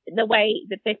is the way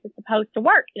that this is supposed to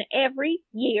work. And every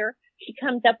year she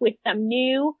comes up with some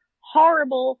new,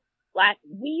 horrible, like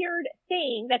weird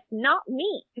thing that's not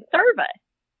meat to serve us.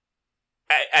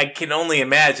 I can only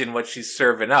imagine what she's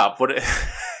serving up. What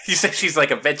you say? She's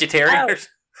like a vegetarian? Oh.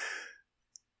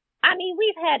 I mean,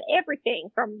 we've had everything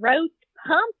from roast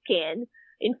pumpkin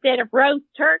instead of roast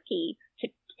turkey to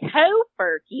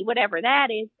tofurkey, whatever that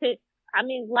is, to, I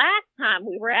mean, last time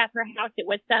we were at her house, it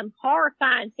was some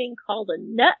horrifying thing called a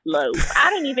nut loaf.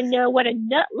 I don't even know what a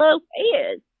nut loaf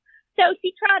is. So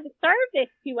she tried to serve this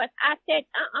to us. I said,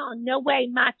 no way.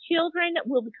 My children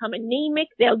will become anemic.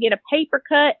 They'll get a paper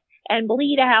cut and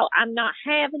bleed out. I'm not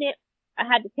having it. I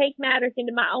had to take matters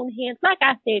into my own hands. Like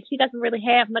I said, she doesn't really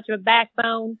have much of a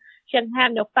backbone. She doesn't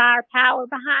have no firepower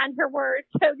behind her words,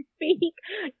 so to speak.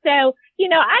 So, you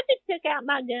know, I just took out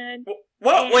my gun.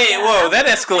 Whoa, whoa, that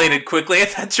escalated quickly. I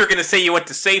thought you were going to say you went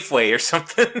to Safeway or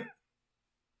something.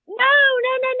 No.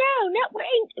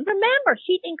 Remember,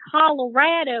 she's in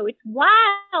Colorado. It's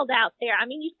wild out there. I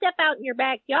mean, you step out in your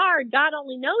backyard, God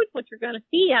only knows what you're going to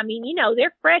see. I mean, you know,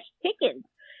 they're fresh pickings.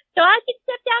 So I just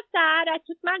stepped outside. I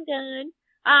took my gun.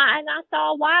 And I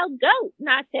saw a wild goat, and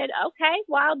I said, okay,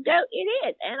 wild goat it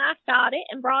is. And I shot it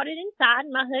and brought it inside,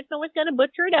 and my husband was going to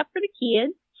butcher it up for the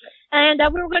kids. And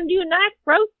we were going to do a nice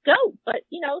roast goat. But,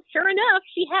 you know, sure enough,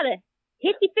 she had a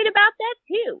hissy fit about that,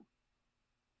 too.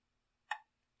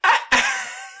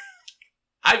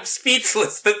 I'm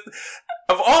speechless.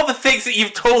 Of all the things that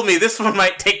you've told me, this one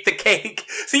might take the cake.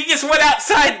 So you just went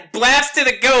outside, blasted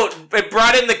a goat, and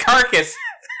brought in the carcass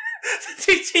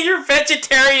to your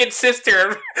vegetarian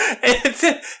sister and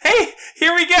said, hey,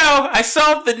 here we go. I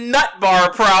solved the nut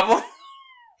bar problem.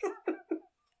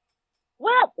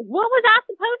 Well, what was I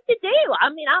supposed to do? I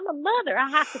mean, I'm a mother. I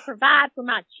have to provide for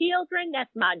my children.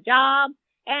 That's my job.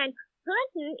 And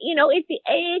hunting, you know, it's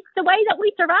the way that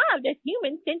we survived as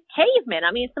humans since cavemen.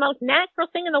 I mean, it's the most natural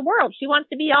thing in the world. She wants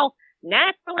to be all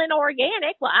natural and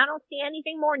organic. Well, I don't see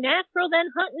anything more natural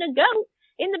than hunting a goat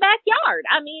in the backyard.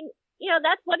 I mean,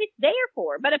 that's what it's there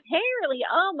for. But apparently,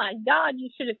 oh my God, you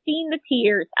should have seen the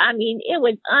tears. I mean, it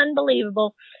was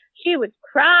unbelievable. She was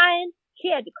crying. She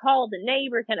had to call the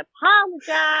neighbors and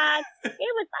apologize.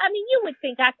 You would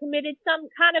think I committed some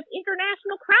kind of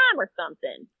international crime or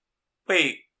something.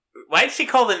 Wait, why did she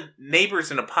call the neighbors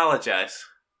and apologize?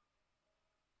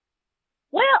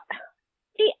 Well,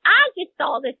 see, I just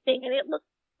saw this thing and it looked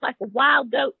like a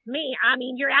wild goat to me. I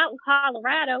mean, you're out in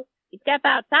Colorado, you step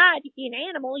outside, you see an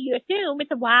animal, you assume it's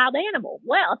a wild animal.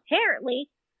 Well, apparently,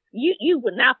 you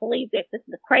would not believe this. This is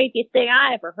the craziest thing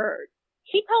I ever heard.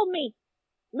 She told me,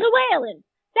 Llewellyn,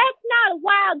 that's not a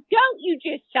wild goat you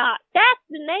just shot. That's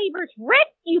the neighbor's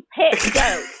rescue pet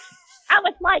goat. I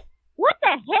was like, what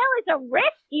the hell is a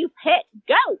rescue pet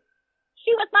goat?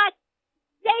 She was like,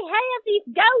 they have these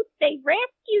goats. They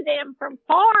rescue them from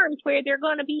farms where they're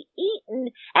going to be eaten,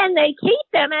 and they keep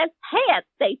them as pets.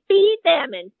 They feed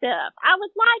them and stuff. I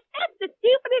was like, that's the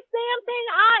stupidest damn thing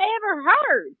I ever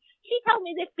heard. She told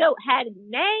me this goat had a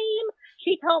name.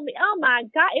 She told me, oh my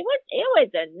God, it was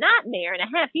a nightmare and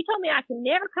a half. She told me I could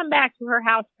never come back to her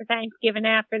house for Thanksgiving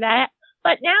after that.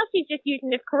 But now she's just using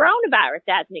this coronavirus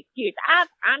as an excuse.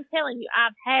 I'm telling you,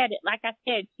 I've had it. Like I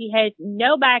said, she has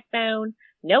no backbone,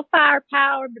 no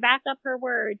firepower to back up her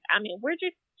words. I mean, we're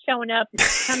just showing up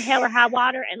come hell or high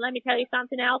water. And let me tell you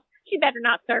something else. She better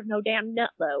not serve no damn nut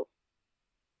loaf.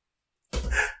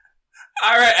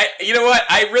 All right, you know what?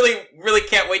 I really, really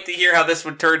can't wait to hear how this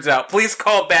one turns out. Please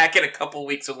call back in a couple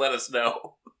weeks and let us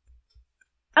know.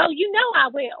 Oh, you know I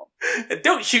will. And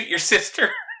don't shoot your sister.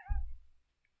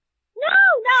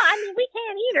 No, I mean, we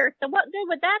can't eat her, so what good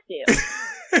would that do?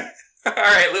 All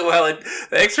right, Llewellyn,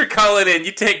 thanks for calling in.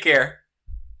 You take care.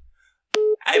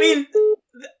 I mean,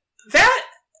 that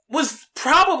was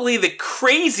probably the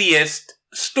craziest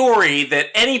story that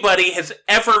anybody has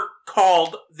ever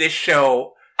called this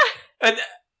show. This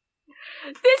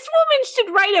woman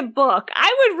should write a book.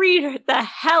 I would read the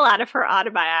hell out of her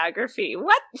autobiography.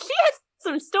 What? She has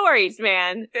some stories,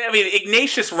 man. I mean,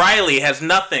 Ignatius Riley has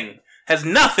nothing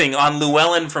on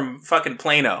Llewellyn from fucking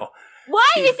Plano.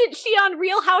 Why isn't she on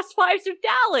Real Housewives of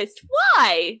Dallas?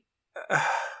 Why?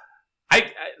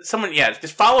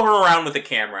 Just follow her around with a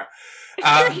camera.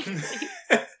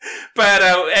 But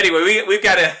anyway, we've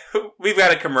got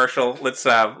a commercial. Let's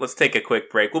take a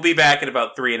quick break. We'll be back in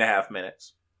about 3.5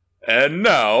 minutes. And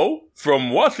now,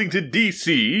 from Washington,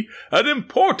 D.C., an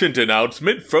important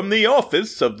announcement from the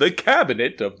office of the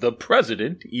Cabinet of the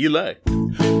President-elect.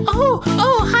 Oh,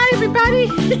 hi everybody.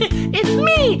 It's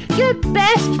me, your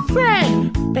best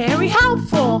friend, very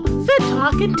helpful, the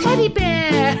talking teddy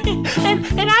bear.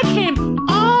 And I came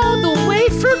all the way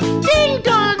from Ding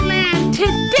Dong Land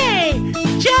today,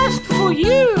 just for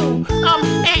you.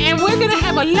 And we're gonna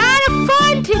have a lot of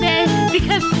fun today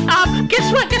because,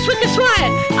 guess what?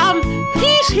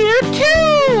 He's here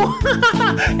too!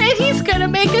 And he's gonna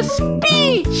make a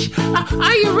speech.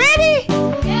 Are you ready?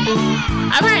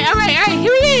 Yeah! All right,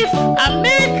 here he is,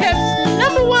 America's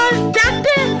 #1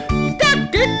 doctor,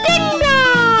 Dr. Ding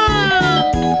Dong!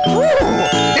 Ooh,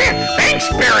 thanks,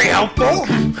 Barry Helpful.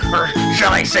 Or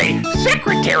shall I say,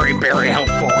 Secretary Barry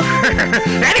Helpful.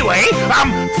 Anyway,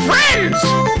 friends,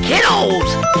 kiddos,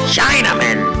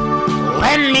 Chinamen,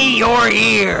 lend me your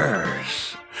ears.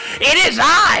 It is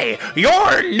I,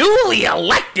 your newly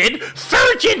elected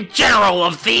Surgeon General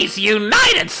of these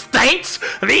United States,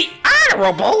 the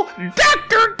Honorable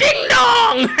Dr. Ding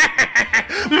Dong.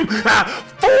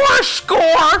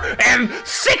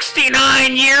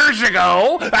 69 years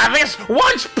ago, this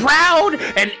once proud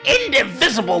and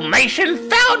indivisible nation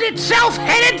found itself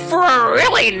headed for a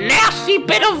really nasty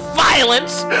bit of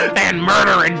violence and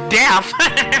murder and death.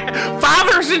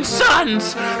 Fathers and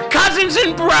sons, cousins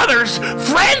and brothers,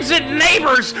 friends and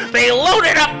neighbors, they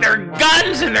loaded up their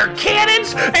guns and their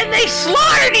cannons and they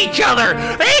slaughtered each other.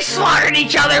 They slaughtered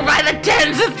each other by the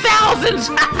tens of thousands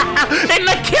in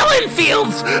the killing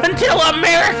fields until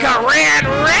America ran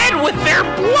red with their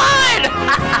blood.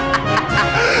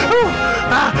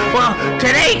 Well,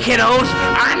 today, kiddos,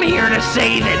 I'm here to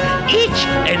say that each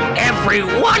and every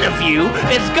one of you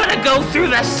is gonna go through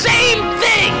the same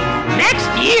thing next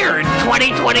year in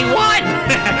 2021.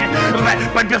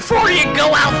 But before you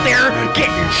go out there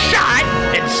getting shot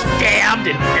and stabbed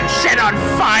and set on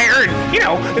fire and,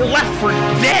 left for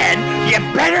dead, you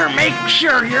better make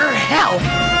sure your health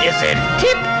is in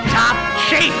tip-top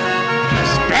shape.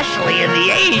 Especially in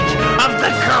the age of the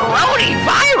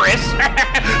coronavirus.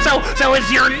 So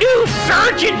as your new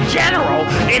Surgeon General,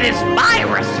 it is my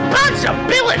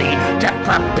responsibility to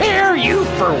prepare you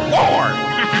for war.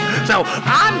 So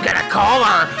I'm gonna call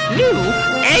our new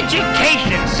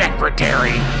education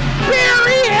secretary,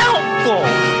 Very Helpful,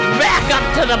 back up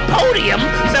to the podium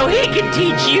so he can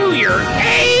teach you your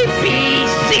ABCs.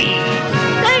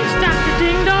 Thanks, Dr.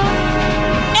 Ding Dong.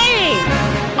 A.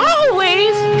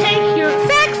 Always take your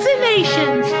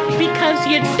vaccinations because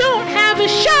you don't have a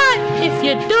shot if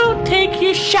you don't take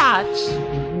your shots.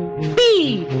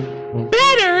 B.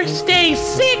 Better stay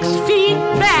 6 feet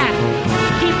back.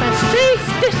 Keep a safe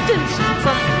distance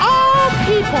from all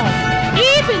people,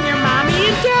 even your mommy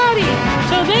and daddy,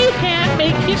 so they can't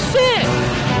make you sick.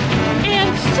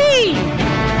 And C.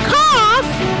 Cough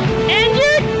and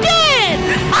you're dead.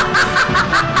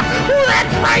 Well,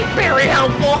 that's right, Very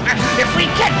Helpful. If we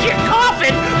catch you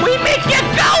coughing, we make you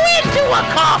go into a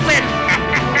coffin.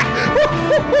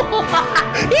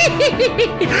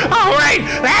 All right,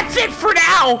 that's it for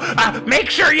now. Make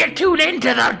sure you tune in to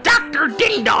the Dr.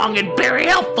 Ding Dong and Very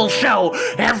Helpful show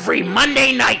every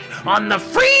Monday night on the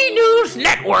Free News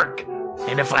Network.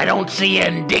 And if I don't see you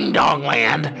in Ding Dong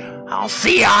Land, I'll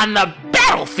see you on the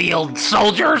battlefield,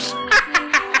 soldiers.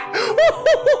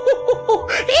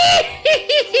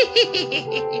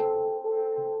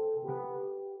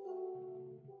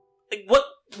 Like,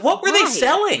 what were they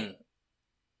selling?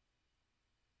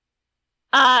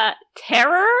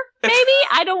 Terror, maybe?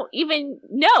 I don't even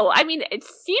know. I mean, it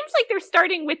seems like they're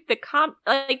starting with the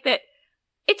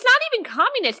it's not even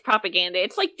communist propaganda.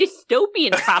 It's like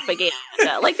dystopian propaganda.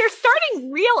 Like, they're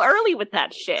starting real early with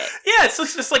that shit. Yeah, it's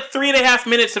just like 3.5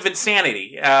 minutes of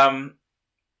insanity. Yeah,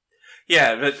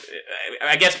 but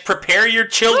I guess prepare your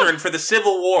children for the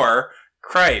Civil War.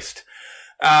 Christ.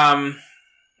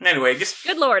 Anyway, just...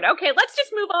 Good Lord. Okay, let's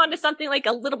just move on to something like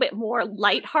a little bit more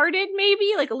lighthearted,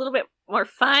 maybe? Like a little bit more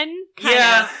fun?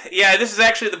 Yeah, this is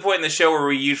actually the point in the show where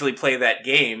we usually play that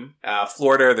game,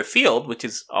 Florida or the Field, which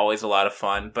is always a lot of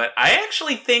fun. But I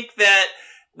actually think that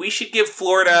we should give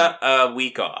Florida a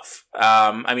week off.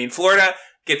 I mean, Florida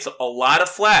gets a lot of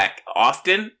flack,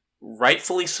 often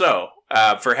rightfully so,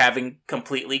 for having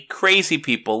completely crazy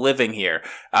people living here.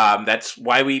 That's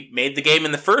why we made the game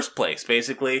in the first place.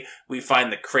 Basically, we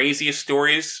find the craziest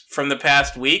stories from the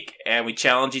past week, and we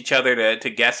challenge each other to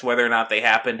guess whether or not they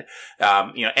happened,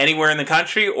 anywhere in the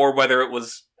country, or whether it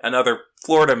was another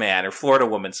Florida man or Florida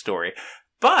woman story.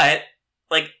 But,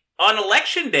 like, on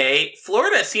election day,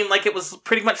 Florida seemed like it was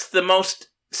pretty much the most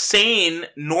sane,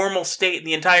 normal state in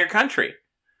the entire country.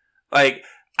 Like,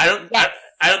 I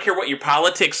don't care what your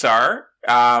politics are,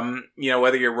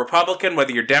 whether you're Republican,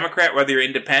 whether you're Democrat, whether you're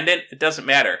independent, it doesn't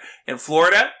matter. In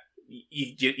Florida,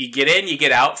 you get in, you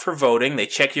get out for voting. They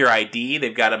check your ID.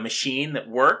 They've got a machine that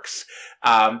works.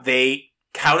 They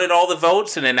counted all the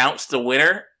votes and announced the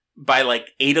winner by like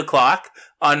 8 o'clock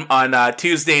on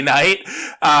Tuesday night.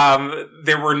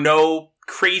 There were no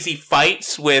crazy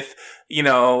fights with,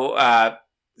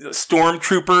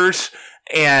 stormtroopers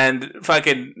and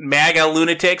fucking MAGA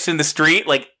lunatics in the street.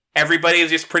 Like, everybody is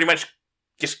just pretty much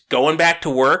just going back to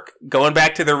work, going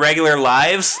back to their regular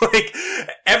lives. Like,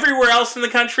 everywhere else in the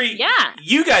country, yeah,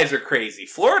 you guys are crazy.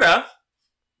 Florida,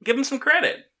 give them some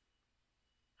credit.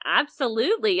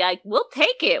 Absolutely. Like, we'll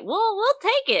take it. We'll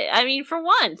take it. I mean, for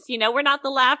once, we're not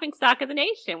the laughing stock of the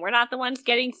nation. We're not the ones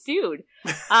getting sued.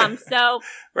 So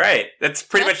right. That's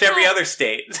pretty much every other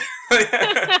state.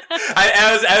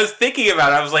 I was thinking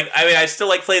about it. I was like, I still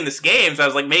like playing this game. So I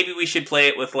was like, maybe we should play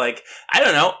it with, like, I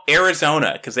don't know,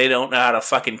 Arizona, because they don't know how to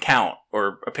fucking count,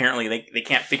 or apparently they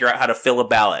can't figure out how to fill a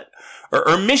ballot,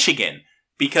 or Michigan,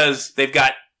 because they've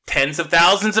got tens of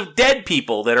thousands of dead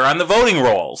people that are on the voting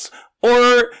rolls.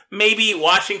 Or maybe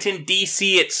Washington,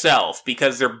 D.C. itself,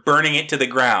 because they're burning it to the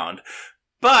ground.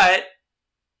 But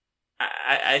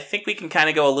I think we can kind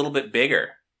of go a little bit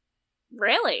bigger.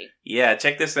 Really? Yeah,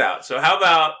 check this out. So how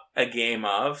about a game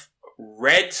of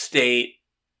red state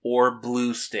or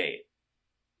blue state?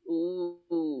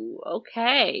 Ooh,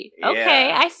 okay. Yeah.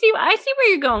 Okay, I see where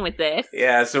you're going with this.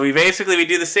 Yeah, so we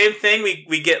do the same thing.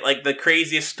 We get, like, the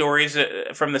craziest stories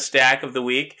from the stack of the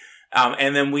week.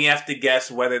 And then we have to guess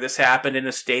whether this happened in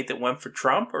a state that went for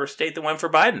Trump or a state that went for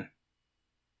Biden.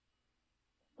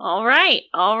 All right.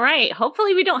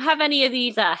 Hopefully we don't have any of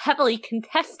these heavily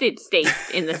contested states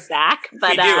in the stack.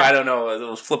 But if we do, I don't know.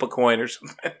 We'll flip a coin or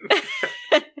something.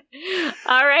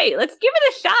 All right, let's give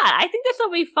it a shot. I think this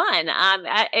will be fun.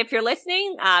 If you're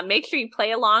listening, make sure you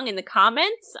play along in the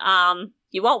comments.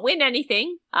 You won't win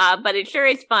anything, but it sure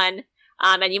is fun.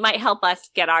 And you might help us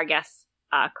get our guess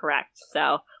correct.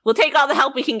 So we'll take all the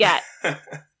help we can get.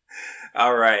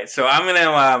 All right. So I'm going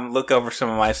to look over some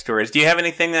of my stories. Do you have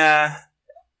anything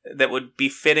that would be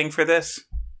fitting for this?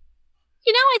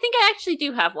 I think I actually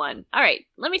do have one. All right.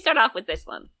 Let me start off with this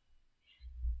one.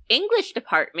 English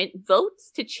department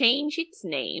votes to change its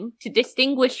name to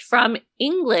distinguish from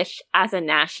English as a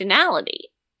nationality.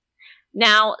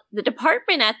 Now, the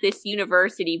department at this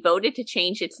university voted to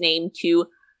change its name to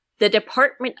the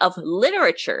Department of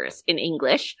Literatures in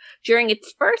English during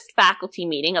its first faculty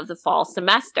meeting of the fall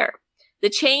semester. The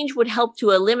change would help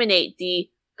to eliminate the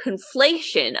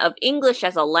conflation of English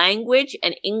as a language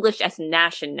and English as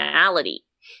nationality,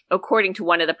 according to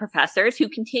one of the professors, who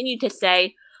continued to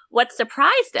say, "What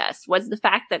surprised us was the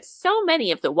fact that so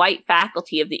many of the white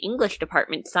faculty of the English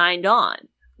department signed on.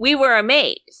 We were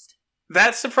amazed."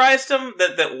 That surprised him?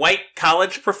 That white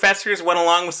college professors went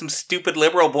along with some stupid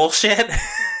liberal bullshit?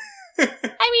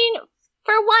 I mean,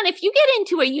 for one, if you get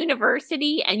into a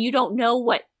university and you don't know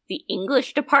what the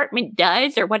English department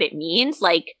does or what it means,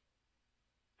 like,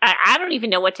 I don't even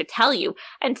know what to tell you.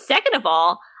 And second of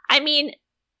all, I mean,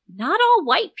 not all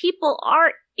white people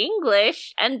are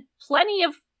English, and plenty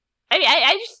of,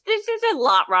 I just, there's a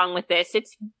lot wrong with this.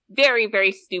 It's very,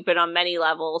 very stupid on many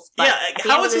levels. But yeah,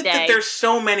 how is it that there's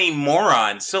so many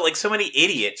morons, so many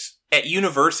idiots at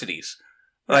universities?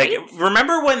 Like, right?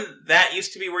 Remember when that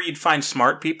used to be where you'd find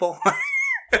smart people?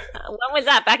 When was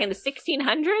that? Back in the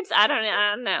 1600s? I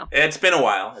don't know. It's been a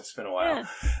while. Yeah.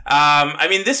 I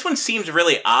mean, this one seems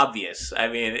really obvious. I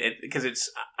mean, because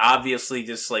it's obviously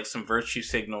just like some virtue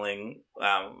signaling,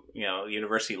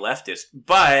 university leftist.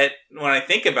 But when I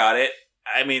think about it,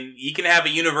 I mean, you can have a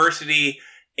university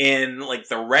in like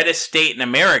the reddest state in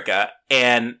America,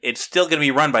 and it's still going to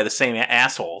be run by the same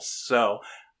assholes. So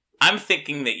I'm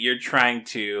thinking that you're trying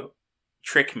to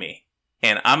trick me,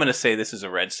 and I'm going to say this is a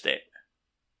red state.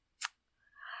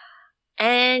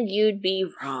 And you'd be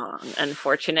wrong,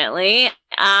 unfortunately.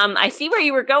 I see where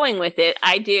you were going with it.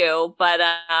 I do. But,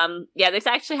 this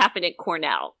actually happened at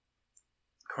Cornell.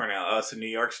 Cornell. Oh, it's in New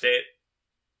York State?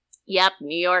 Yep,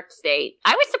 New York State.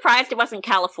 I was surprised it wasn't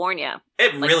California.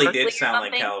 It like really did sound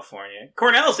like California.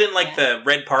 Cornell's in, the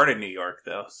red part of New York,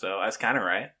 though, so I was kind of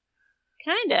right.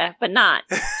 Kinda, but not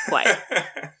quite. Can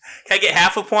I get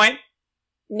half a point?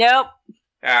 Nope.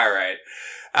 All right.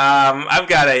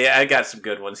 I got some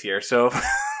good ones here. So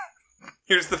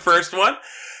here's the first one.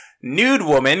 Nude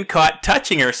woman caught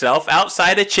touching herself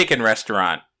outside a chicken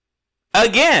restaurant.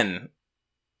 Again.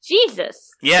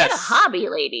 Jesus. Yes. What a hobby,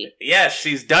 lady. Yes,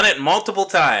 she's done it multiple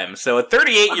times. So a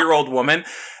 38-year-old woman,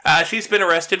 she's been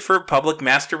arrested for public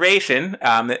masturbation.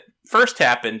 It first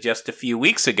happened just a few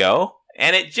weeks ago.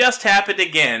 And it just happened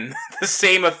again. The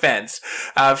same offense.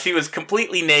 She was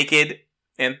completely naked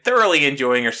and thoroughly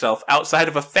enjoying herself outside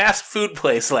of a fast food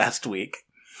place last week.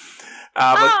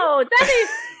 That's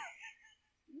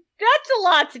a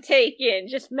lot to take in,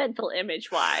 just mental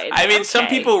image-wise. I mean, some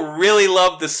people really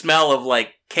love the smell of,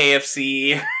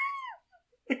 KFC.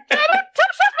 Don't talk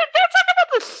about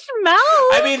the smell.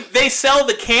 I mean, they sell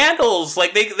the candles.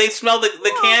 They smell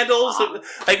the candles.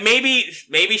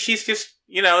 Maybe she's just,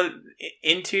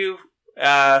 into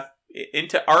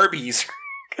Arby's.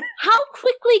 How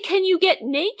quickly can you get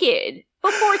naked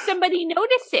before somebody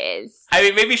notices? I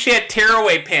mean, maybe she had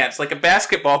tearaway pants like a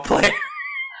basketball player.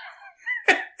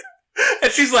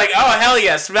 And she's like, oh, hell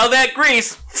yeah, smell that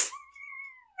grease.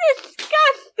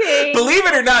 Disgusting. Believe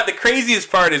it or not, the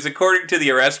craziest part is, according to the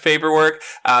arrest paperwork,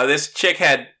 this chick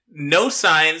had no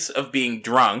signs of being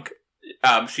drunk.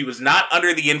 She was not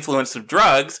under the influence of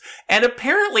drugs. And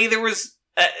apparently there was...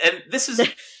 and this is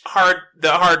the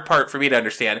hard part for me to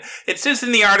understand. It says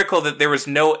in the article that there was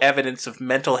no evidence of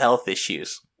mental health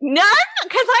issues. None?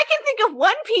 Because I can think of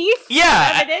one piece of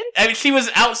evidence. I mean, she was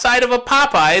outside of a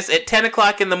Popeyes at 10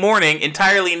 o'clock in the morning,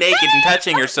 entirely naked and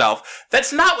touching herself.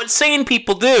 That's not what sane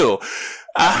people do.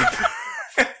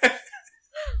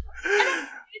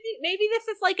 Maybe this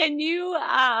is like a new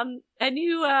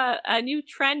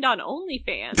trend on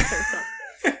OnlyFans or something.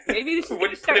 Maybe this is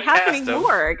going to start happening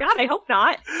more. God, I hope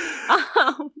not.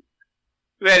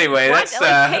 Anyway, that's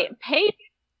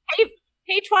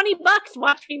pay $20,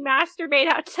 watch me masturbate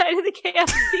outside of the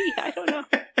KFC. I don't know.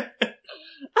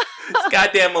 It's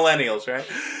goddamn millennials, right?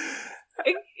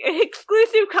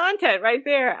 Exclusive content right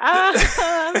there.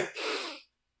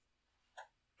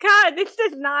 God, this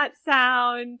does not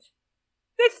sound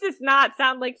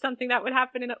like something that would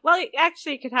happen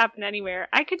it could happen anywhere.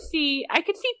 I could see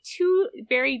two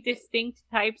very distinct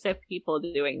types of people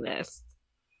doing this.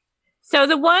 So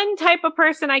the one type of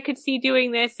person I could see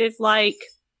doing this is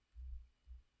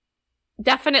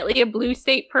definitely a blue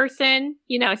state person,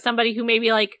 somebody who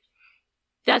maybe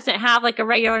doesn't have a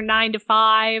regular 9 to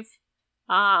 5,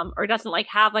 or doesn't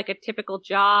have a typical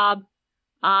job,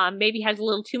 maybe has a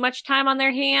little too much time on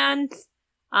their hands.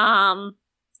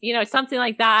 something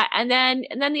like that. And then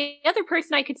the other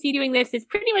person I could see doing this is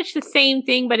pretty much the same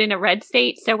thing, but in a red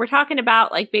state. So we're talking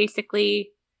about like basically,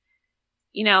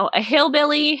 a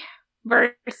hillbilly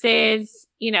versus,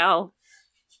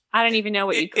 I don't even know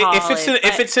what you call it.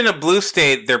 If it's in a blue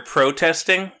state, they're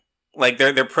protesting. Like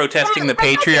they're protesting the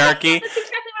patriarchy. That's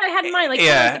exactly what I had in mind. Like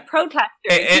the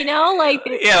protesters,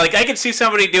 like I could see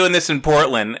somebody doing this in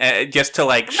Portland just to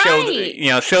like show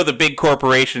the big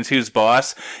corporations who's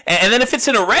boss. And then if it's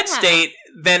in a red state,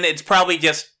 then it's probably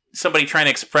just somebody trying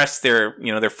to express their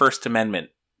their First Amendment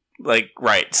like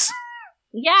rights.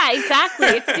 Yeah, exactly.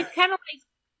 It's kind of like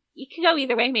you can go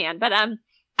either way, man. But I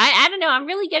don't know. I'm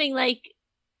really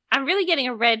getting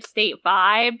a red state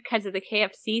vibe because of the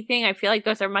KFC thing. I feel like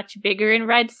those are much bigger in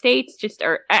red states,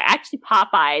 or actually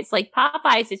Popeyes. Like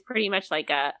Popeyes is pretty much like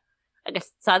a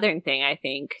southern thing, I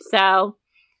think. So,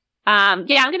 I'm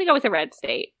going to go with a red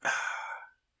state.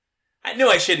 I knew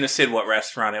I shouldn't have said what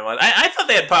restaurant it was. I thought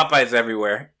they had Popeyes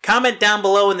everywhere. Comment down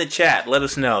below in the chat. Let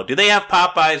us know. Do they have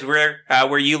Popeyes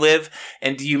where you live?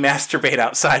 And do you masturbate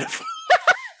outside of them?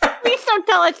 Please don't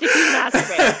tell us if you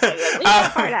masturbate. Leave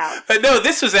that part out. No,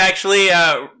 this was actually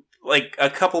like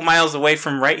a couple miles away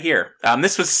from right here.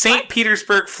 This was St.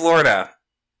 Petersburg, Florida.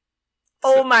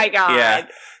 Oh my God. Yeah.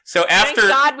 So after...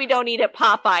 Thank God we don't eat at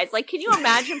Popeyes. Like, can you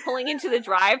imagine pulling into the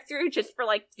drive-thru just for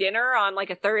like dinner on like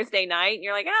a Thursday night? And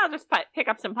you're like, I'll just pick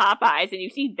up some Popeyes. And you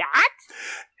see that?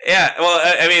 Yeah. Well,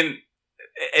 I mean...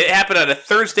 It happened on a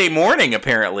Thursday morning,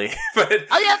 apparently. But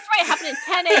oh, yeah, that's right. It happened at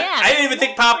 10 a.m. I didn't even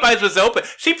think Popeyes was open.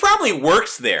 She probably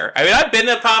works there. I mean, I've been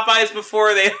to Popeyes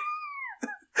before. They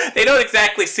don't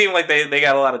exactly seem like they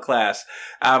got a lot of class.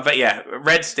 But yeah,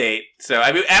 red state. So,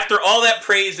 I mean, after all that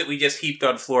praise that we just heaped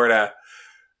on Florida,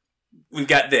 we've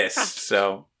got this.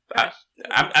 So,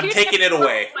 I'm taking it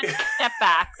away. One step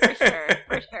back, for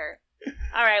sure.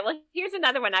 All right, well, here's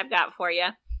another one I've got for you.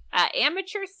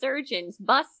 Amateur surgeons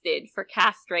busted for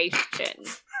castration.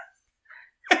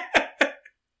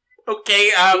 Okay,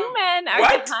 2 men are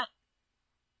what?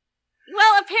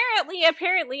 Well,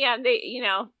 apparently, they,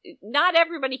 not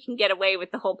everybody can get away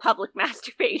with the whole public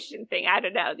masturbation thing. I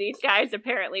don't know. These guys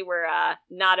apparently were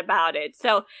not about it.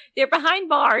 So they're behind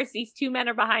bars. These 2 men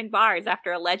are behind bars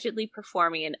after allegedly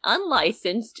performing an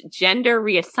unlicensed gender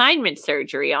reassignment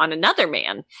surgery on another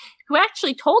man who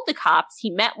actually told the cops he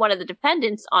met one of the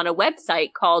defendants on a website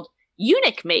called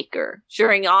Eunuch Maker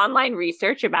during online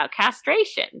research about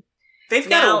castration. They've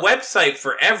got a website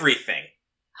for everything.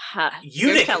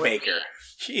 Eunuch Maker.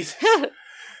 Jesus.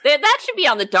 That should be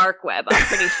on the dark web, I'm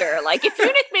pretty sure. Like, if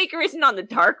Eunuch Maker isn't on the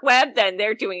dark web, then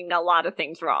they're doing a lot of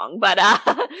things wrong. But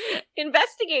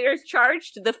investigators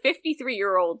charged the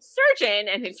 53-year-old surgeon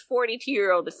and his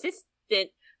 42-year-old assistant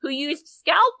who used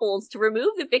scalpels to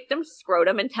remove the victim's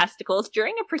scrotum and testicles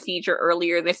during a procedure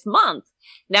earlier this month.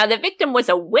 Now, the victim was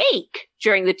awake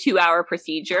during the 2-hour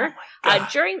procedure. I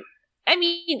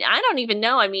don't even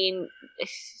know. I mean,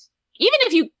 even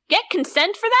if you get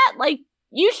consent for that, like,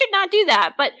 you should not do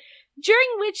that. But during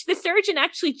which the surgeon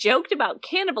actually joked about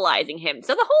cannibalizing him.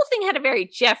 So the whole thing had a very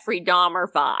Jeffrey Dahmer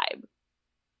vibe.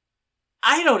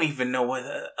 I don't even know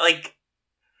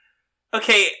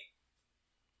okay,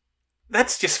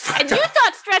 that's just fucked And you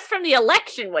thought stress from the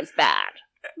election was bad.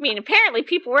 I mean, apparently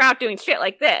people were out doing shit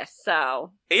like this,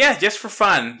 so... Yeah, just for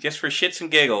fun. Just for shits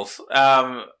and giggles.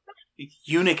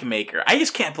 Eunuch Maker. I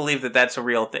just can't believe that that's a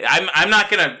real thing. I'm not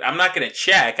gonna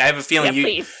check. I have a feeling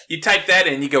you type that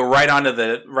in, you go right onto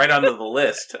the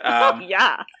list.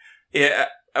 Yeah. Yeah,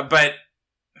 but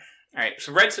all right.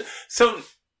 So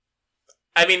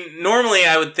I mean, normally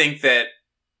I would think that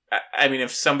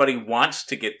if somebody wants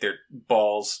to get their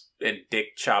balls and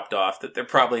dick chopped off, that they're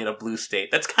probably in a blue state.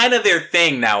 That's kind of their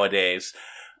thing nowadays.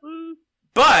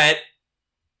 But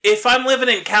if I'm living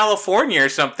in California or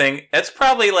something, that's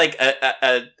probably like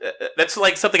that's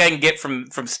like something I can get from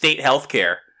state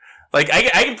healthcare. Like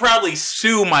I can probably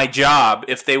sue my job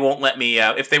if they won't let me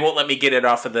get it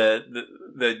off of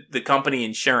the company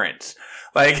insurance.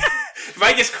 Like if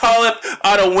I just call up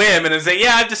on a whim and say,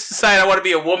 yeah, I've just decided I want to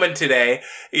be a woman today.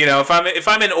 If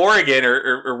I'm in Oregon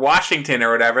or Washington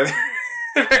or whatever.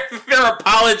 They're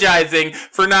apologizing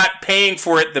for not paying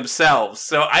for it themselves.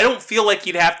 So I don't feel like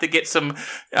you'd have to get some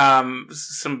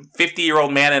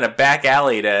 50-year-old man in a back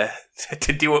alley to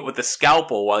do it with a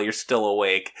scalpel while you're still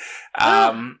awake.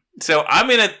 So I'm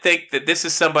going to think that this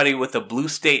is somebody with a blue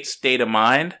state of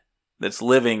mind that's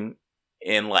living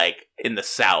in the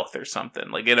South or something,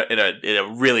 like in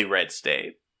a really red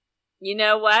state. You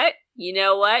know what?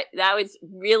 That was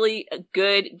really a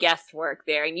good guesswork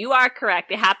there. And you are correct.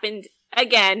 It happened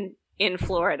again in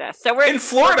Florida. So we're in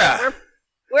Florida.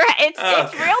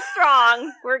 It's real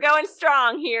strong. We're going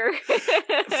strong here.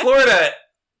 Florida,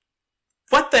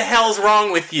 what the hell's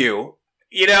wrong with you?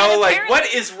 You know, like,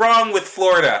 what is wrong with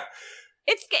Florida?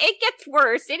 It gets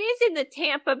worse. It is in the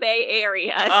Tampa Bay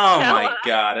area. Oh my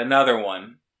God, another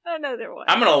one. Another one.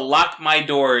 I'm gonna lock my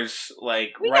doors,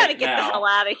 like, we right now. We gotta get the hell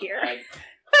out of here.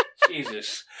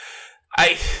 Jesus.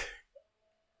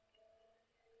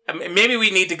 Maybe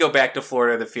we need to go back to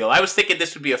Florida the Field. I was thinking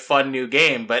this would be a fun new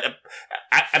game, but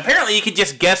apparently you can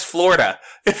just guess Florida.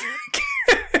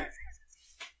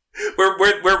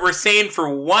 We're saying for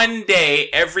one day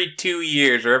every 2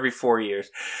 years or every 4 years.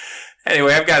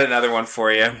 Anyway, I've got another one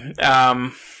for you.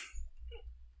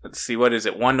 Let's see, what is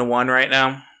it? 1-1 right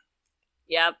now?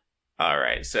 Yep. All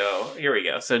right, so here we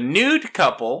go. So, nude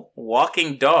couple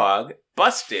walking dog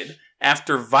busted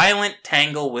after violent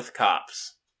tangle with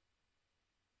cops.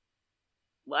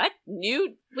 What?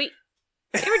 Nude? Wait,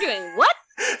 they were doing what?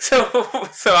 So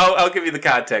I'll give you the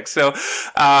context. So,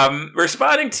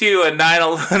 responding to a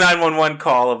 911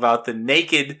 call about the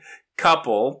naked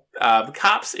couple,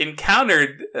 cops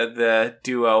encountered the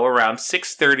duo around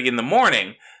 6:30 in the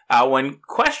morning. When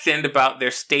questioned about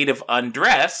their state of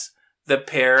undress, the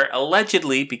pair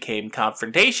allegedly became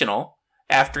confrontational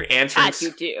after answering. As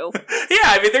you do. Yeah,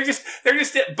 I mean they're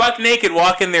just buck naked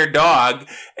walking their dog,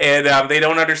 and they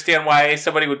don't understand why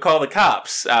somebody would call the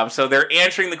cops. So they're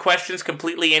answering the questions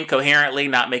completely incoherently,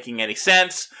 not making any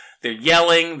sense. They're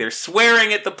yelling, they're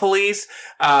swearing at the police,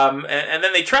 and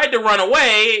then they tried to run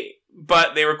away,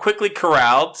 but they were quickly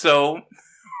corralled. So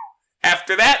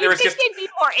after that, there was just they'd be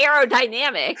more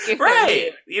aerodynamic,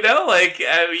 right? You know, like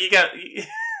you got.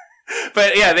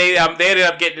 But yeah, they ended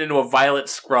up getting into a violent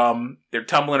scrum. They're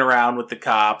tumbling around with the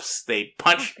cops.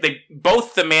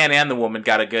 Both the man and the woman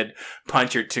got a good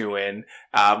punch or two in.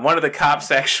 One of the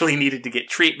cops actually needed to get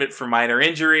treatment for minor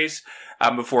injuries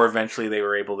before eventually they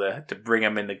were able to bring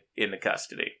him into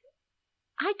custody.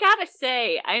 I gotta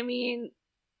say, I mean,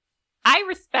 I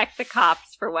respect the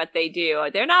cops for what they do.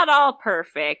 They're not all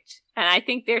perfect, and I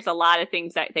think there's a lot of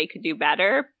things that they could do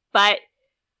better, but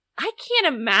I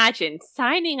can't imagine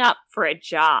signing up for a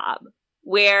job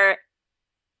where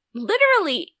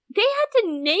literally they had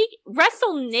to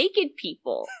wrestle naked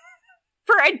people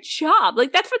for a job.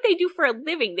 Like, that's what they do for a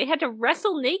living. They had to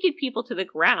wrestle naked people to the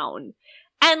ground.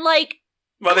 And, like...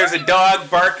 Well, there's a dog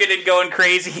barking and going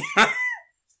crazy.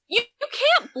 You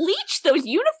can't bleach those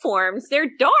uniforms. They're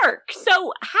dark.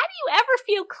 So how do you ever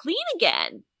feel clean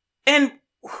again? And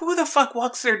who the fuck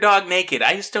walks their dog naked?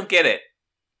 I just don't get it.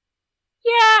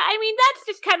 Yeah, I mean, that's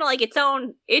just kind of like its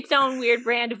own weird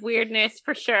brand of weirdness,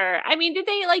 for sure. I mean, maybe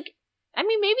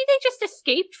they just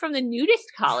escaped from the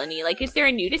nudist colony. Like, is there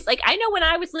a nudist? Like, I know when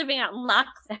I was living out in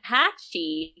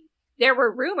Loxahatchee, there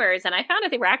were rumors, and I found out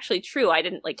they were actually true. I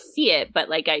didn't, see it, but,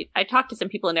 I talked to some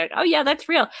people, and they're like, oh, yeah, that's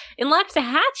real. In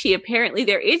Loxahatchee, apparently,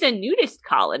 there is a nudist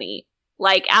colony,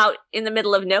 out in the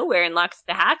middle of nowhere in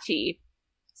Loxahatchee.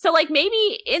 So,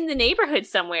 maybe in the neighborhood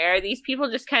somewhere, these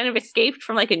people just kind of escaped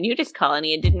from, a nudist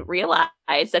colony and didn't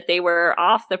realize that they were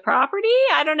off the property?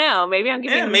 I don't know. Maybe I'm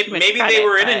giving them too much maybe credit, they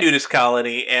were in a nudist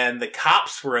colony and the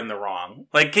cops were in the wrong.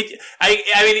 I mean,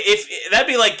 if that'd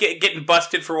be like getting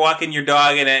busted for walking your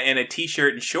dog in a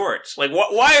t-shirt and shorts.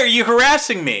 Why are you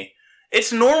harassing me?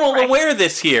 It's normal to wear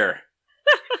this here.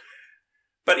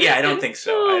 But yeah, I don't think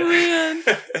so. Oh, man.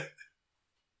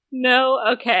 No,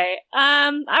 okay.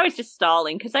 I was just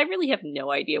stalling because I really have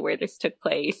no idea where this took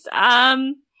place.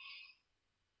 God,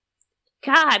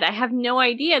 I have no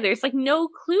idea. There's no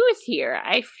clues here.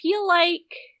 I feel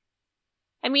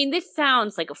this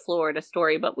sounds like a Florida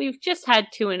story, but we've just had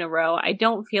 2 in a row. I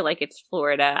don't feel like it's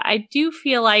Florida. I do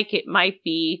feel like it might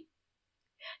be.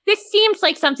 This seems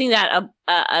like something that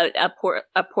a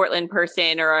Portland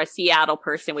person or a Seattle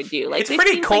person would do. It's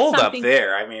pretty cold up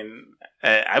there. I mean,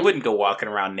 I wouldn't go walking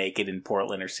around naked in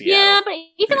Portland or Seattle. Yeah, but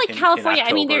even California,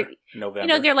 in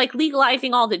October, they're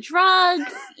legalizing all the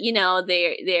drugs.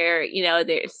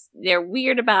 They're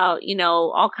weird about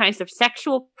all kinds of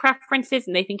sexual preferences,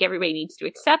 and they think everybody needs to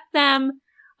accept them.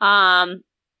 Yeah, I'm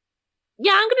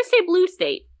gonna say blue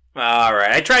state. All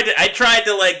right, I tried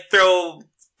to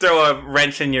throw a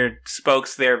wrench in your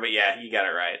spokes there, but yeah, you got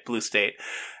it right. Blue state.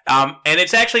 And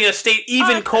it's actually a state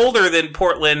even colder than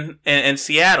Portland and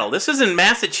Seattle. This is in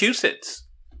Massachusetts.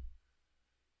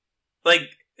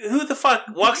 Who the fuck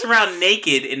walks around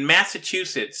naked in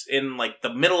Massachusetts in,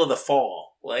 the middle of the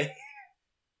fall? Who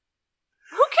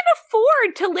can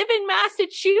afford to live in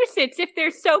Massachusetts if they're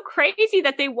so crazy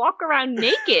that they walk around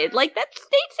naked? That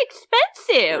state's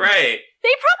expensive. Right.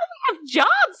 They probably have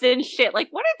jobs and shit. What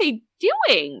are they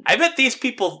doing? I bet these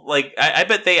people, I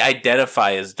bet they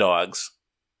identify as dogs.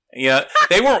 You know,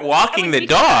 they weren't walking the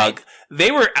dog. They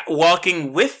were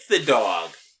walking with the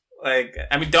dog. Like,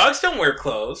 I mean, dogs don't wear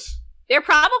clothes. They're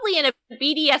probably in a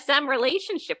BDSM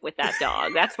relationship with that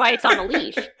dog. That's why it's on a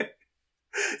leash.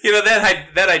 You know,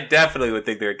 that I definitely would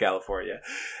think they're in California.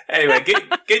 Anyway,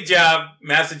 good job.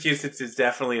 Massachusetts is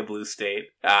definitely a blue state.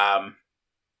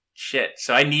 Shit.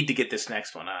 So I need to get this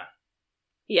next one on.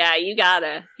 Yeah, you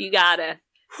gotta.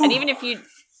 Whew. And even if you...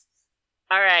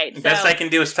 All right. So, best I can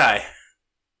do is tie.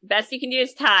 Best you can do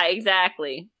is tie,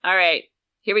 exactly. All right,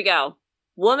 here we go.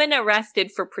 Woman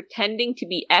arrested for pretending to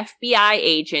be FBI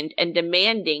agent and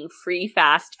demanding free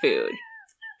fast food.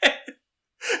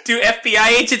 Do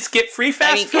FBI agents get free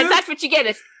fast food? Because that's what you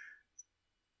get.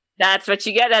 That's what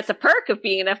you get. That's a perk of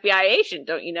being an FBI agent,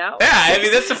 don't you know? Yeah, I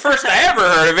mean, that's the first I ever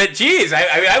heard of it. Jeez,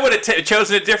 I would have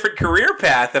chosen a different career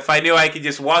path if I knew I could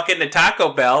just walk into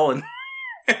Taco Bell and...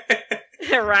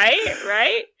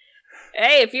 Right?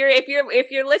 Hey, if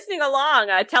you're listening along,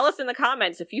 tell us in the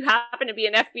comments if you happen to be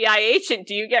an FBI agent.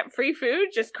 Do you get free food?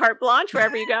 Just carte blanche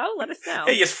wherever you go. Let us know.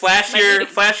 Hey, just flash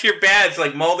your badge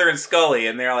like Mulder and Scully,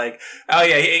 and they're like, "Oh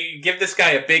yeah, hey, give this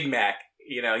guy a Big Mac."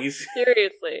 You know, he's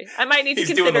seriously. I might need to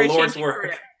consider doing the Lord's changing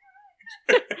work.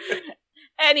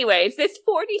 Anyways, this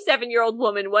 47-year-old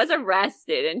woman was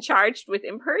arrested and charged with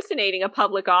impersonating a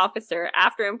public officer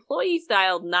after employees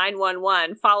dialed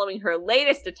 911 following her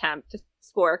latest attempt to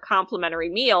score a complimentary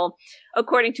meal,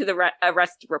 according to the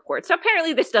arrest report. So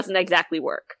apparently this doesn't exactly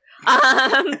work.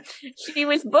 She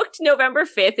was booked November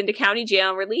 5th into county jail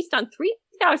and released on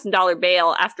 $3,000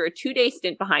 bail after a 2-day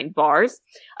stint behind bars.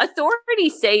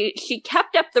 Authorities say she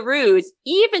kept up the ruse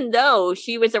even though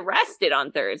she was arrested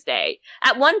on Thursday.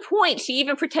 At one point, she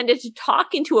even pretended to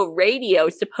talk into a radio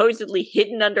supposedly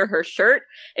hidden under her shirt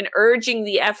and urging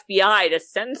the FBI to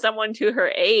send someone to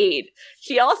her aid.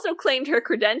 She also claimed her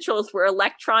credentials were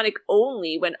electronic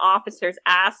only when officers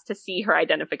asked to see her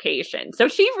identification. So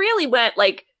she really went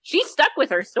she stuck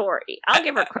with her story. I'll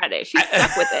give her credit. She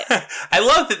stuck with it. I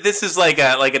love that this is like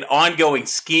an ongoing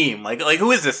scheme. Like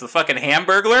who is this? The fucking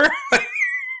Hamburglar?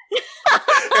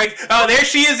 Like, oh, there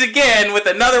she is again with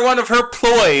another one of her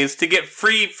ploys to get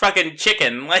free fucking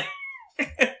chicken. Like,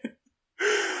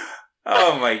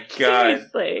 oh my god!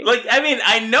 Seriously. Like, I mean,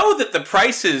 I know that the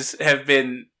prices have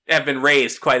been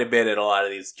raised quite a bit at a lot of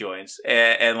these joints,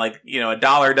 and like, you know,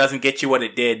 $1 doesn't get you what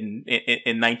it did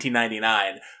in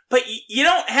 1999. But you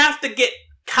don't have to get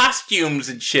costumes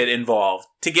and shit involved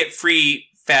to get free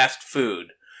fast food.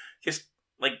 Just,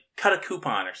 like, cut a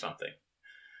coupon or something.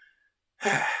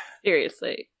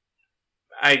 Seriously.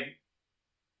 I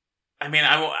mean,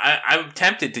 I'm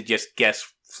tempted to just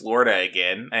guess Florida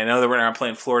again. I know that we're not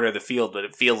playing Florida the Field, but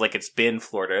it feels like it's been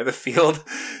Florida the Field.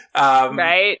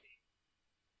 Right.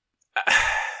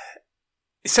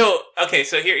 So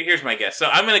here's my guess. So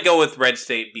I'm going to go with red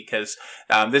state because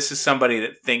this is somebody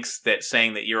that thinks that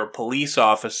saying that you're a police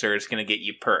officer is going to get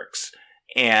you perks.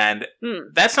 And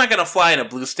that's not going to fly in a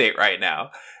blue state right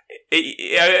now.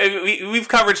 We've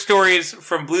covered stories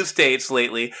from blue states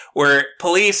lately where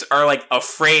police are like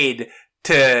afraid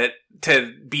to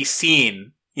be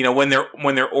seen, you know, when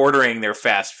they're ordering their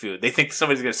fast food. They think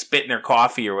somebody's going to spit in their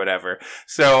coffee or whatever.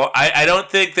 So I don't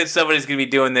think that somebody's going to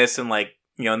be doing this in like,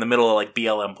 you know, in the middle of like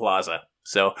BLM Plaza.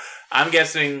 So I'm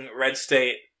guessing red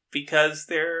state because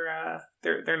they're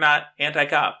not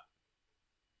anti-cop.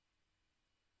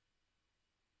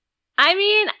 I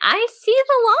mean, I see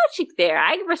the logic there.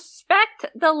 I respect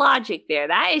the logic there.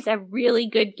 That is a really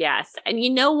good guess. And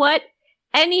you know what?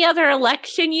 Any other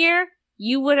election year,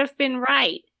 you would have been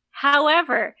right.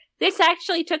 However, this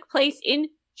actually took place in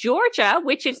Georgia,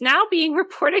 which is now being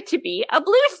reported to be a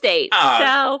blue state.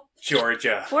 So,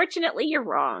 Georgia. Fortunately, you're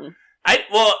wrong. I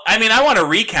want to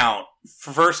recount,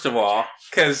 first of all,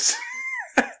 because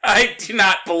I do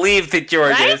not believe that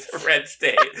Georgia is a red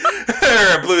state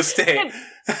or a blue state.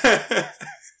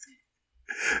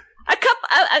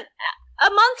 A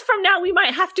month from now, we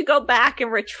might have to go back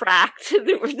and retract.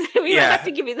 We might have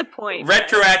to give you the point.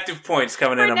 Retroactive points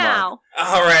coming in a month.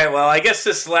 All right, well, I guess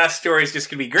this last story is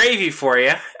just going to be gravy for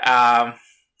you.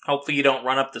 Hopefully you don't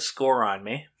run up the score on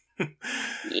me.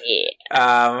 Yeah.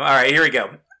 All right, here we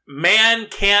go. Man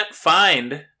can't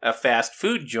find a fast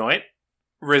food joint.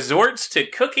 Resorts to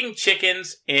cooking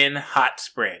chickens in hot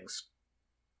springs.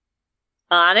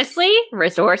 Honestly,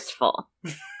 resourceful.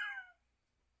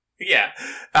 Yeah.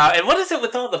 And what is it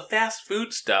with all the fast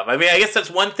food stuff? I mean, I guess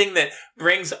that's one thing that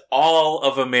brings all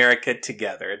of America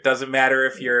together. It doesn't matter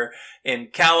if you're in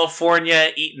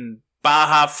California eating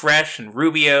Baja Fresh and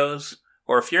Rubio's,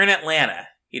 or if you're in Atlanta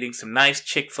eating some nice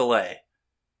Chick-fil-A.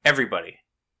 Everybody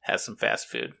has some fast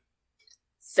food.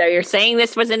 So you're saying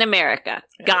this was in America.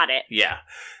 Got it. Yeah.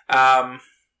 I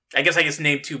guess I just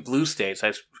named 2 blue states.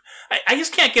 I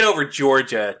just can't get over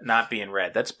Georgia not being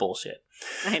red. That's bullshit.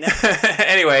 I know.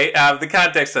 Anyway, the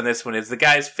context on this one is the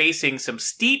guy's facing some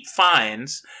steep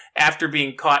fines after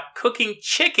being caught cooking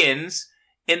chickens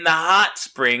in the hot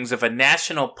springs of a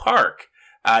national park.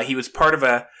 He was part of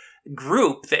a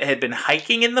group that had been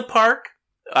hiking in the park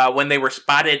when they were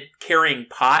spotted carrying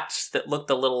pots that looked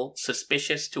a little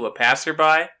suspicious to a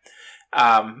passerby.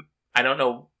 I don't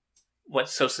know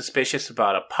what's so suspicious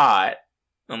about a pot,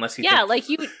 unless you think... like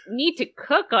you need to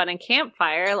cook on a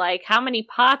campfire. Like, how many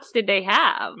pots did they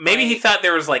have? Maybe he thought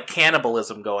there was, like,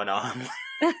 cannibalism going on.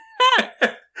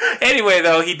 Anyway,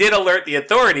 though, he did alert the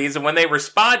authorities, and when they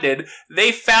responded,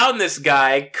 they found this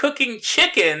guy cooking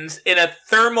chickens in a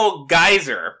thermal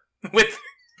geyser with...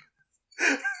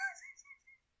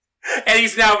 And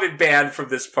he's now been banned from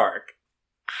this park.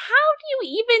 How do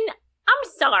you even...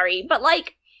 I'm sorry, but,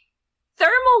 like,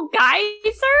 thermal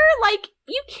geyser? Like,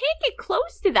 you can't get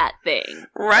close to that thing.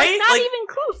 Right? Like, not even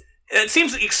close. It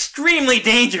seems extremely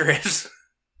dangerous.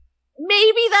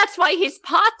 Maybe that's why his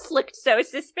pots looked so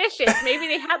suspicious. Maybe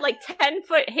they had, like,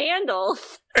 10-foot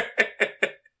handles.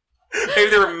 Maybe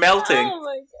they were melting. Oh,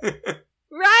 my God.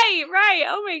 Right.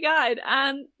 Oh, my God.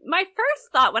 My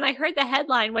first thought when I heard the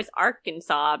headline was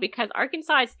Arkansas, because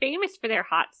Arkansas is famous for their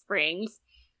hot springs.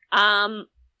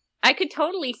 I could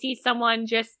totally see someone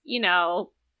just,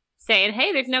 saying,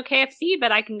 hey, there's no KFC,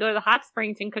 but I can go to the hot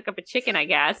springs and cook up a chicken, I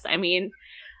guess. I mean,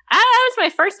 that was my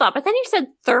first thought. But then you said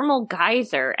thermal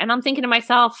geyser, and I'm thinking to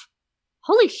myself,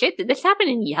 holy shit, did this happen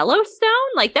in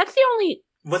Yellowstone? Like, that's the only...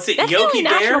 Was it that's Yogi the only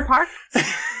Bear? National park.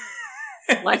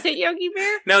 Was it Yogi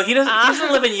Bear? No, he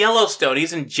doesn't live in Yellowstone.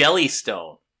 He's in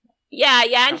Jellystone. Yeah,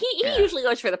 and he usually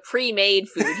goes for the pre-made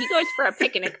food. He goes for a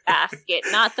picnic basket,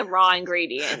 not the raw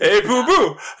ingredients. Hey,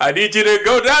 boo-boo, I need you to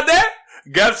go down there,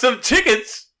 grab some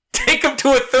chickens, take them to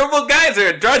a thermal geyser,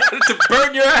 and try to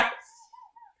burn your ass.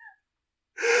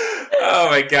 Oh,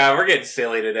 my God, we're getting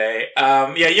silly today.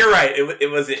 Yeah, you're right.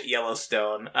 It was at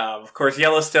Yellowstone. Of course,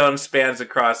 Yellowstone spans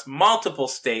across multiple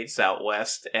states out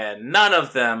west, and none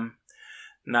of them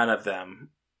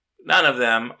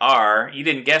are... You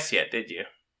didn't guess yet, did you?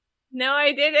 No,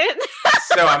 I didn't.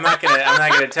 So I'm not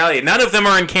gonna tell you. None of them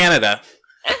are in Canada.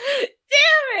 Damn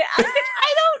it! I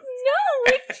don't know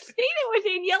which state it was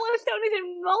in. Yellowstone is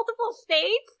in multiple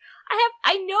states.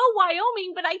 I know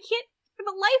Wyoming, but I can't for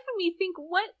the life of me think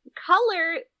what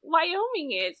color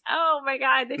Wyoming is. Oh my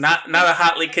God! Not a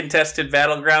hotly contested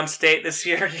battleground state this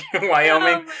year.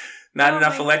 Wyoming, not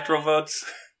enough electoral votes.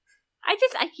 I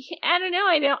don't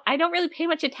know. I don't really pay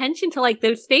much attention to like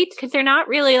those states because they're not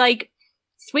really like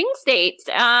swing states.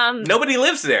 Nobody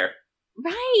lives there.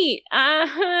 Right.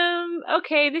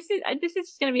 Okay. This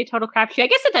is going to be a total crapshoot. I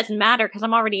guess it doesn't matter because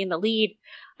I'm already in the lead.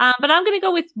 But I'm going to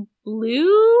go with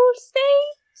blue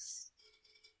states.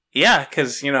 Yeah,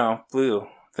 because blue.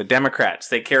 The Democrats,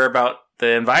 they care about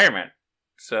the environment,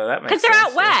 so that makes sense. Because they're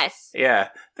out west. Yeah.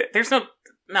 There's no.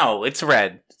 It's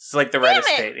red. It's like the reddest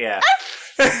state. Yeah.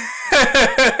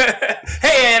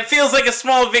 Hey, it feels like a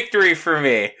small victory for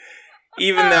me,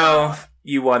 even though.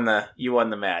 You won the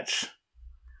match.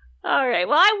 All right.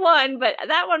 Well, I won, but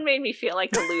that one made me feel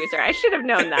like the loser. I should have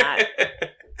known that.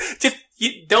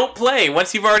 You don't play.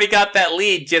 Once you've already got that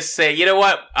lead, just say, you know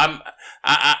what?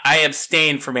 I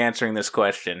abstain from answering this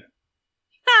question.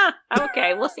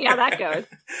 Okay, we'll see how that goes.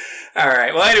 All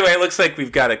right. Well, anyway, it looks like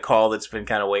we've got a call that's been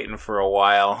kind of waiting for a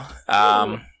while.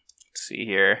 Let's see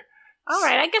here. All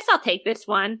right. I guess I'll take this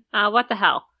one. What the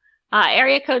hell?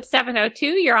 Area code 702,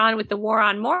 you're on with the War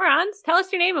on Morons. Tell us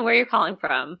your name and where you're calling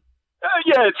from.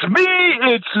 Yeah, it's me.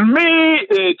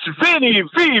 It's Vinny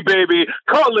V, baby,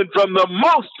 calling from the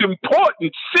most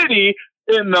important city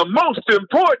in the most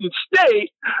important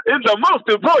state in the most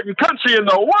important country in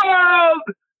the world.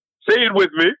 Say it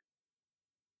with me.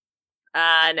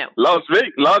 No. Las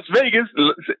Vegas,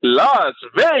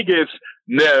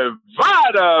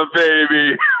 Nevada,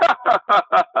 baby.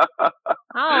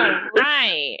 All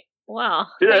right.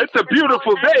 Well. Yeah, it's a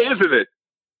beautiful day, isn't it?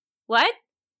 What?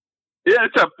 Yeah,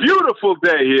 it's a beautiful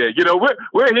day here.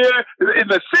 We're here in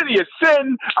the city of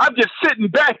sin. I'm just sitting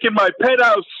back in my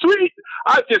penthouse suite.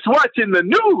 I'm just watching the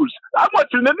news. I'm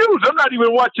not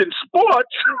even watching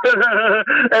sports.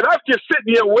 And I'm just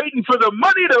sitting here waiting for the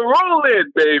money to roll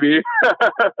in, baby.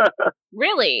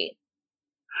 Really?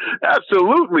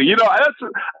 Absolutely.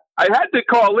 I had to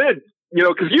call in,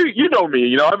 because you know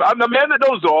me. I'm the man that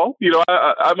knows all.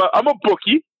 I'm a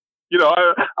bookie.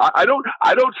 I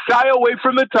don't shy away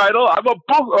from the title. I'm a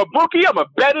bookie. I'm a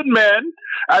betting man.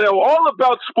 I know all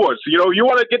about sports. You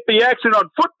want to get the action on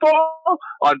football,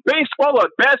 on baseball, on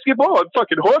basketball, on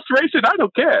fucking horse racing. I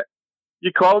don't care.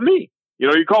 you call me. You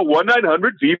know, you call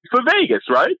 1-900-V for Vegas,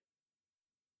 right?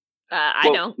 I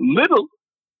don't.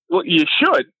 Well, you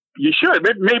should. You should.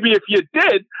 Maybe if you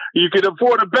did, you could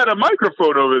afford a better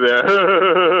microphone over there.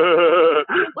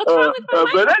 What's wrong with my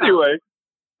microphone? But anyway,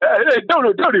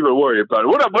 don't even worry about it.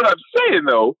 What I'm saying,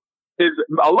 though, is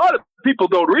a lot of people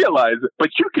don't realize it, but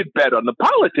you can bet on the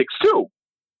politics, too.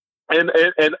 And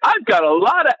I've got a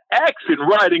lot of action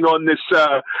riding on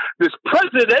this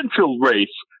presidential race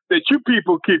that you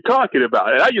people keep talking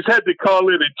about. And I just had to call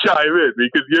in and chime in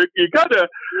because you gotta,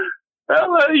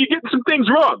 you're getting some things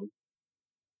wrong.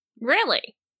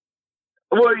 Really?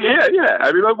 Well, yeah.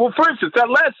 I mean, well, for instance, that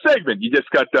last segment you just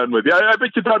got done with, I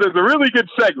bet you thought it was a really good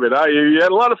segment. You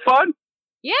had a lot of fun?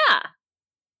 Yeah.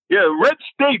 Yeah, red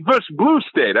state versus blue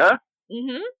state, huh?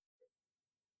 Mm-hmm.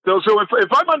 So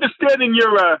if I'm understanding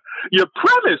your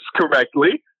premise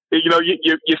correctly, you know,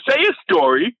 you say a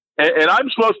story, and I'm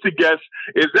supposed to guess,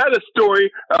 is that a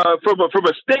story from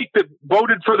a state that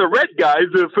voted for the red guys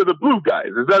or for the blue guys?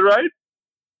 Is that right?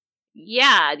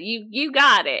 Yeah, you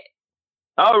got it.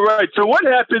 All right. So what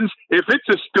happens if it's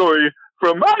a story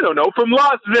from, I don't know, from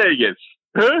Las Vegas?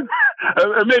 Huh?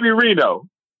 Maybe Reno.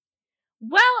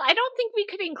 Well, I don't think we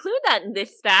could include that in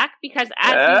this stack because,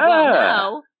 as you well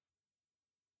know...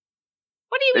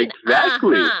 What do you mean?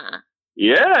 Exactly. Uh-huh.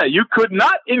 Yeah, you could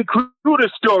not include a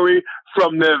story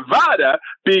from Nevada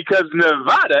because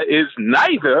Nevada is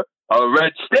neither a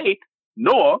red state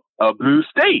nor a blue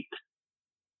state.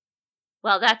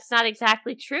 Well, that's not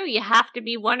exactly true. You have to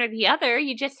be one or the other.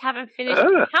 You just haven't finished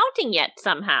counting yet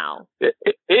somehow.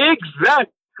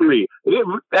 Exactly.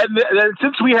 And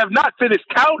since we have not finished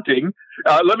counting,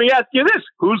 let me ask you this.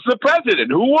 Who's the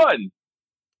president? Who won?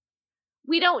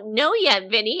 We don't know yet,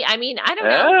 Vinny. I mean, I don't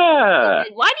know.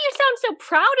 Why do you sound so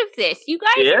proud of this? You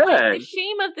guys are like the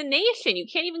shame of the nation. You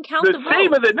can't even count the votes. The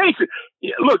shame of the nation.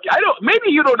 Look, maybe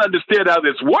you don't understand how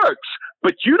this works,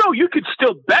 but you know you can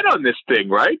still bet on this thing,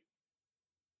 right?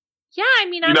 Yeah, I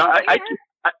mean,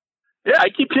 I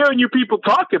keep hearing you people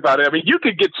talk about it. I mean, you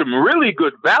could get some really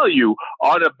good value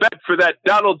on a bet for that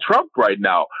Donald Trump right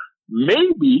now.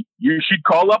 Maybe you should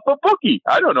call up a bookie.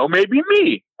 I don't know, maybe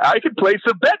me. I could place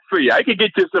a bet for you. I could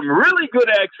get you some really good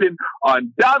action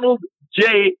on Donald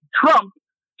J. Trump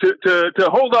to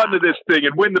hold on to this thing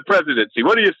and win the presidency.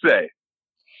 What do you say?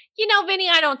 You know, Vinny,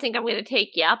 I don't think I'm going to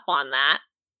take you up on that.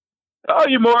 Oh,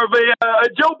 you're more of a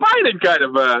Joe Biden kind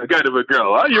of a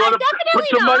girl, huh? You want to put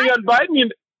some money on Biden?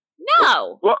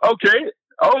 No. Well, okay.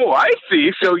 Oh, I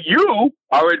see. So you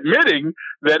are admitting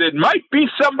that it might be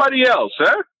somebody else,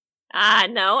 huh?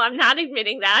 No, I'm not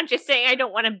admitting that. I'm just saying I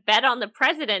don't want to bet on the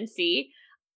presidency.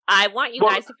 I want you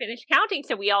guys to finish counting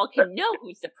so we all can know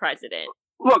who's the president.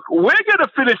 Look, we're going to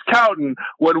finish counting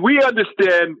when we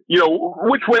understand, you know,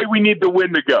 which way we need the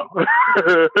wind to go.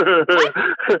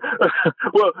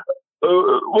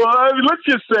 Well, I mean, let's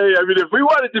just say, I mean, if we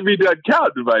wanted to be done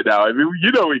counting by now, I mean,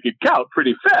 you know, we can count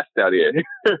pretty fast out here.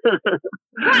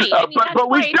 Right. I mean, but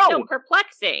we don't. It's so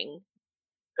perplexing.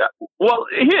 Well,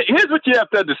 here's what you have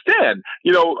to understand.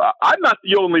 You know, I'm not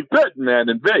the only betting man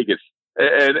in Vegas,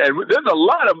 and there's a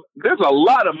lot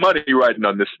of money riding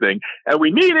on this thing, and we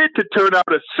need it to turn out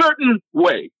a certain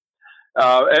way.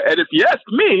 And if you ask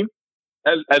me,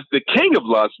 as the king of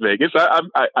Las Vegas,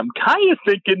 I'm kind of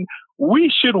thinking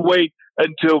we should wait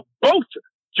until both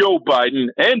Joe Biden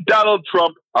and Donald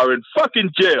Trump are in fucking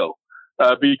jail,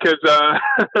 because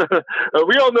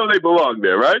we all know they belong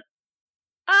there, right?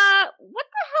 What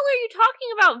the hell are you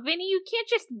talking about, Vinny? You can't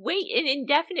just wait an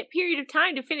indefinite period of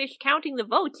time to finish counting the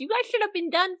votes. You guys should have been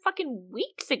done fucking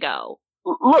weeks ago.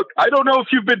 Look, I don't know if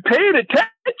you've been paying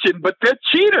attention, but they're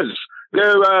cheaters.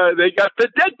 They got the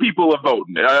dead people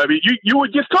voting. I mean, you were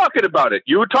just talking about it.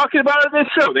 You were talking about it in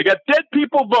this show. They got dead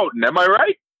people voting. Am I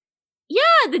right?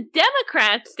 Yeah, the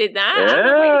Democrats did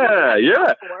that.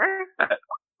 Yeah.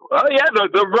 Well, yeah,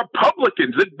 the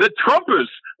Republicans, the Trumpers,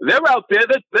 they're out there.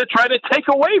 They're trying to take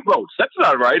away votes. That's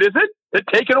not right, is it? They're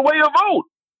taking away a vote.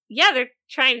 Yeah, they're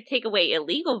trying to take away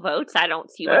illegal votes. I don't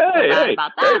see what's bad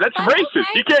about that. Hey, that's racist.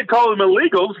 Okay. You can't call them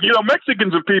illegals. You know,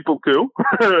 Mexicans are people too.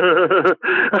 Yeah,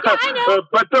 I know.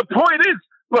 But the point is,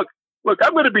 look,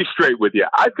 I'm going to be straight with you.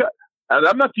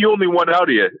 I'm not the only one out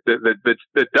here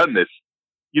that's done this.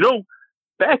 You know,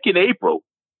 back in April,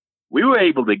 we were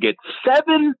able to get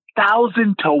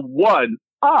 7,000 to 1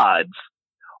 odds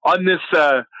on this.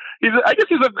 I guess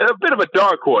he's a bit of a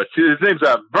dark horse. His name's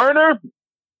Werner,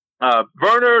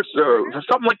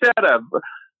 something like that.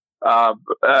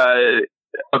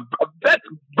 That's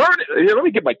Vernon. Here, let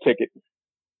me get my ticket.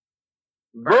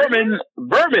 Vermin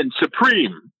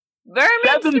Supreme.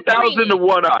 7,000 to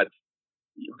 1 odds.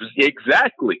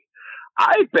 Exactly.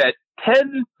 I bet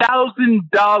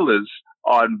 $10,000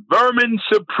 on Vermin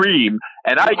Supreme,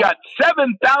 and I got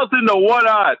 7,000 to 1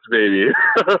 odds, baby.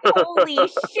 Holy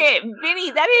shit,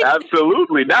 Vinny, that is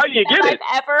absolutely. Now you get it.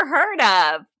 I've ever heard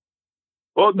of.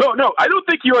 Well, no, I don't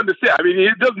think you understand. I mean,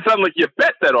 it doesn't sound like you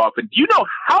bet that often. Do you know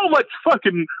how much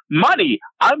fucking money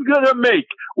I'm gonna make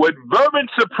when Vermin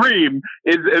Supreme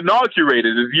is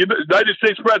inaugurated as the United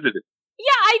States president?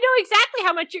 Yeah, I know exactly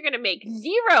how much you're going to make.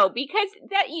 0, because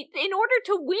in order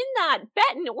to win that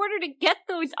bet, in order to get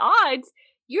those odds,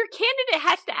 your candidate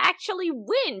has to actually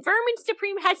win. Vermin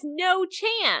Supreme has no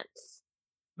chance.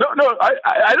 No,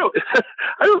 I don't.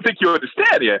 I don't think you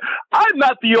understand here. I'm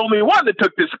not the only one that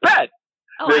took this bet.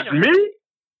 Oh, there's me.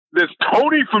 There's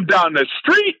Tony from down the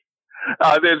street.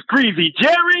 There's Greasy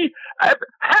Jerry.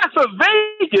 Half of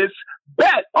Vegas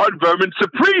bet on Vermin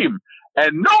Supreme.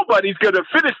 And nobody's going to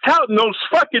finish counting those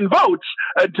fucking votes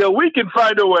until we can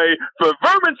find a way for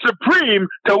Vermin Supreme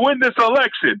to win this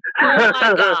election. Oh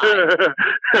my God.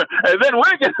 And then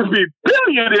we're going to be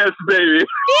billionaires, baby.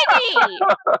 Vinny!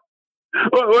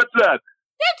 What's that?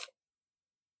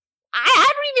 I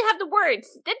don't even have the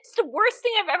words. That's the worst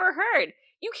thing I've ever heard.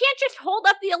 You can't just hold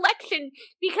up the election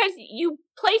because you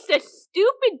placed a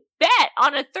stupid bet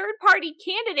on a third-party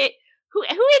candidate who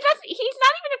he's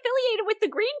not even affiliated with the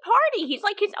Green Party. He's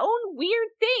like his own weird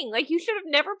thing. Like, you should have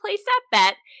never placed that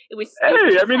bet. It was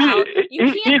hey, I mean,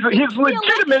 he's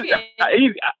legitimate.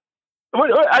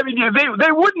 I mean,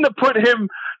 they wouldn't have put him.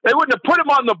 They wouldn't have put him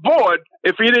on the board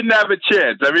if he didn't have a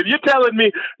chance. I mean, you're telling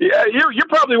me you're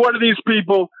probably one of these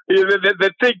people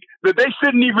that think that they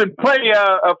shouldn't even play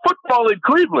a football in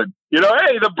Cleveland. You know,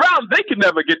 hey, the Browns, they can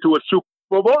never get to a Super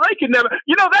Bowl. They can never.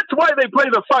 You know, that's why they play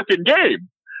the fucking game.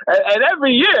 And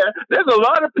every year, there's a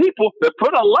lot of people that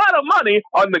put a lot of money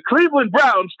on the Cleveland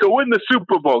Browns to win the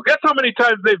Super Bowl. Guess how many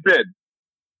times they've been?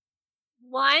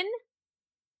 1.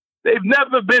 They've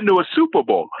never been to a Super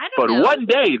Bowl. But one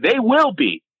day, they will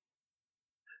be.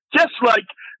 Just like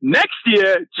next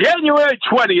year, January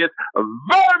 20th,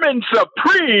 Vermin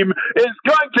Supreme is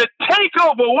going to take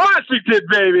over Washington,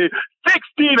 baby.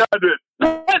 1600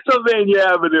 Pennsylvania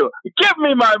Avenue. Give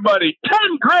me my money. 10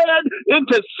 grand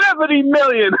into 70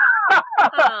 million.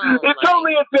 It's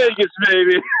only in Vegas,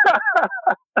 baby.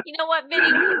 You know what,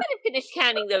 Vinny? We're going to finish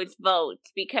counting those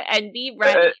votes and be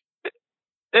ready.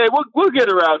 Hey, we'll get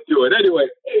around to it. Anyway,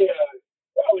 hey,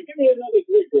 Charlie, give me another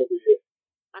drink over here.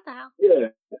 What the hell?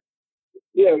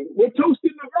 Yeah, we're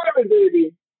toasting the Vermin,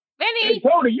 baby. Vinny! Hey,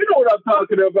 Tony, you know what I'm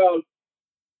talking about.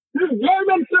 This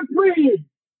Vermin Supreme.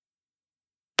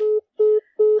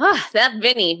 That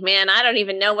Vinny, man, I don't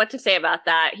even know what to say about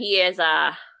that. He's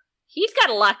got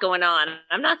a lot going on.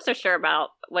 I'm not so sure about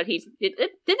what did that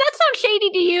sound shady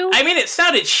to you? I mean, it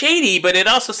sounded shady, but it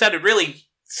also sounded really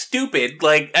stupid.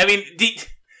 Like, I mean,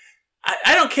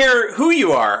 I don't care who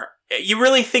you are. You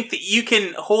really think that you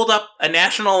can hold up a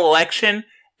national election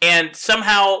and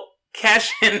somehow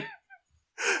cash in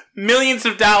millions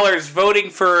of dollars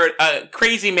voting for a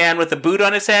crazy man with a boot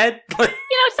on his head? You know,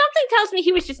 something tells me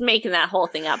he was just making that whole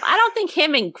thing up. I don't think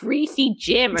him and Greasy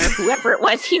Jim or whoever it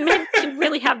was, he meant to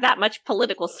really have that much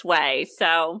political sway,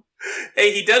 so.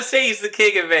 Hey, he does say he's the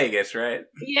king of Vegas, right?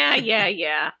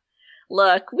 Yeah.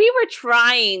 Look, we were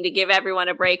trying to give everyone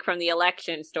a break from the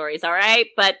election stories, all right?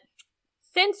 But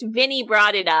since Vinny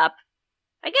brought it up,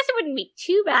 I guess it wouldn't be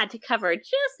too bad to cover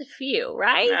just a few,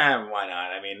 right? Why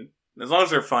not? I mean, as long as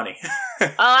they're funny.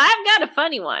 Oh, I've got a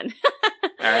funny one.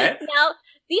 All right. Now,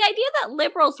 the idea that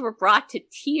liberals were brought to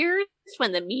tears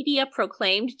when the media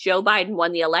proclaimed Joe Biden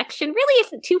won the election really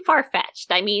isn't too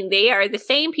far-fetched. I mean, they are the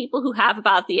same people who have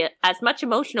about as much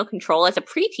emotional control as a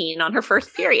preteen on her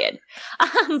first period.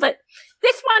 But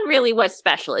this one really was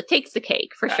special. It takes the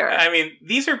cake, for sure. I mean,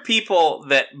 these are people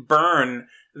that burn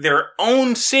their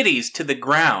own cities to the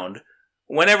ground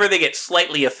whenever they get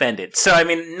slightly offended. So, I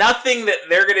mean, nothing that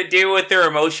they're going to do with their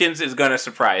emotions is going to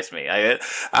surprise me. In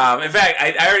fact,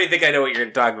 I already think I know what you're going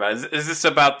to talk about. Is this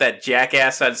about that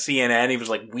jackass on CNN? He was,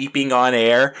 like, weeping on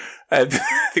air. I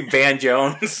think Van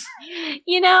Jones.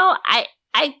 You know,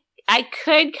 I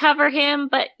could cover him,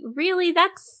 but really,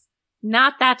 that's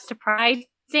not that surprising.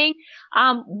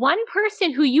 One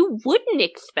person who you wouldn't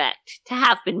expect to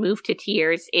have been moved to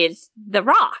tears is The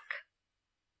Rock.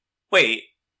 Wait.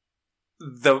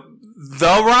 The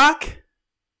Rock?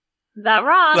 The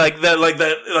Rock. Like,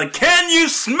 can you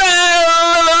smell?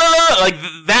 Like,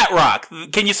 that Rock.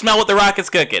 Can you smell what The Rock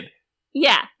is cooking?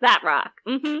 Yeah, that Rock.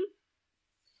 Mm-hmm.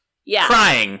 Yeah.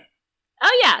 Crying.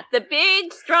 Oh, yeah. The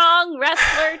big, strong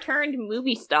wrestler turned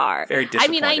movie star. Very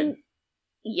disappointed. I mean,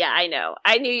 I know.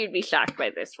 I knew you'd be shocked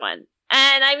by this one.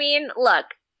 And, I mean, look,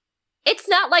 it's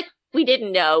not like we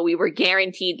didn't know we were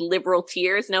guaranteed liberal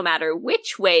tears no matter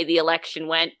which way the election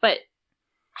went. But,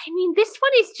 I mean, this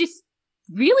one is just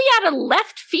really out of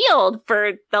left field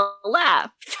for the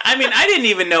left. I mean, I didn't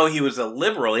even know he was a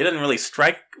liberal. He doesn't really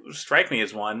strike me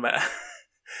as one, but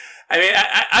I mean,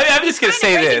 I'm just going to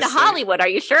say this. Into Hollywood, are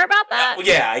you sure about that?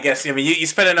 Yeah, I guess. I mean, you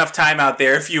spend enough time out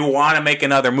there. If you want to make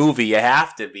another movie, you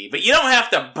have to be. But you don't have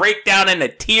to break down into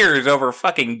tears over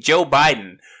fucking Joe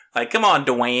Biden. Like, come on,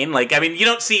 Dwayne. Like, I mean, you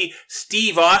don't see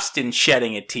Steve Austin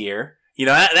shedding a tear. You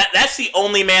know, that's the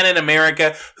only man in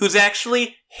America who's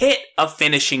actually hit a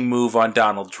finishing move on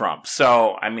Donald Trump.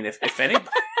 So, I mean, if anybody...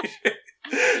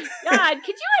 God,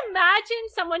 could you imagine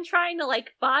someone trying to,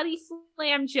 like, body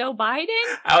slam Joe Biden?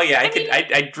 Oh, yeah,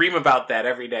 I dream about that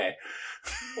every day.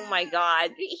 Oh, my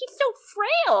God. He's so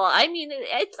frail. I mean,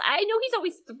 I know he's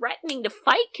always threatening to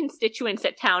fight constituents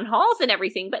at town halls and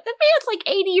everything, but the man's like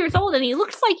 80 years old and he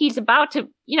looks like he's about to,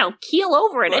 keel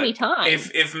over at any time.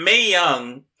 If Mae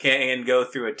Young can go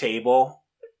through a table,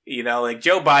 like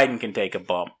Joe Biden can take a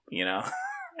bump,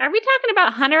 Are we talking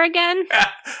about Hunter again?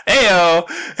 Heyo.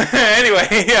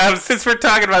 Anyway, since we're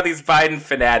talking about these Biden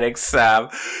fanatics,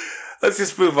 let's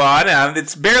just move on.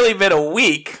 It's barely been a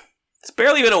week.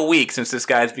 Since this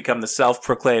guy's become the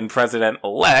self-proclaimed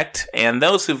president-elect, and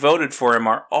those who voted for him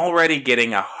are already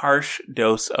getting a harsh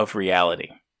dose of reality.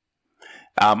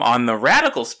 On the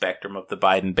radical spectrum of the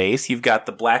Biden base, you've got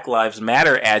the Black Lives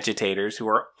Matter agitators who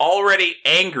are already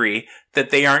angry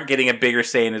that they aren't getting a bigger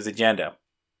say in his agenda.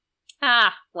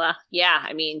 Well, yeah,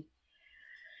 I mean,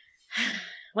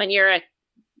 when you're a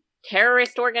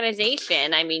terrorist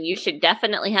organization, I mean, you should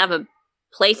definitely have a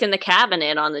place in the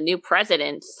cabinet on the new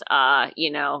president's,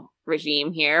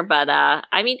 regime here. But,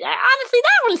 I mean, honestly,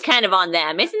 that one's kind of on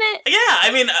them, isn't it? Yeah,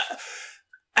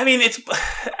 I mean, it's...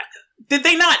 Did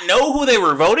they not know who they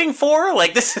were voting for?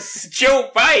 Like, this is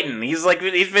Joe Biden. He's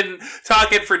been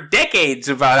talking for decades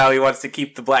about how he wants to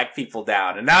keep the black people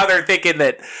down. And now they're thinking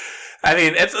that... I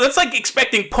mean, it's like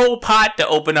expecting Pol Pot to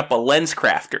open up a Lens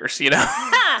Crafters,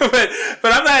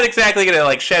 but I'm not exactly going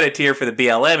to shed a tear for the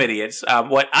BLM idiots.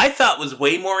 What I thought was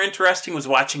way more interesting was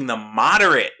watching the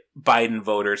moderate Biden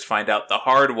voters find out the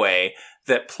hard way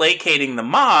that placating the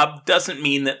mob doesn't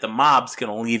mean that the mob's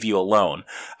going to leave you alone.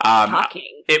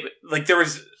 There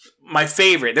was my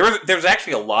favorite. There was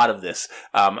actually a lot of this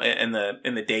in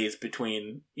the days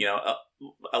between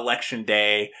election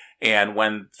day and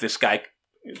when this guy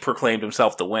proclaimed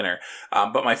himself the winner.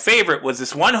 But my favorite was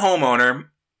this one homeowner.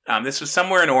 This was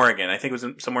somewhere in Oregon. I think it was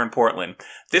somewhere in Portland.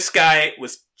 This guy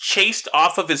was chased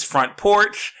off of his front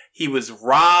porch. He was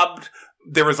robbed.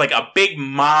 There was a big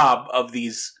mob of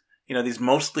these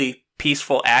mostly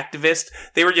peaceful activists.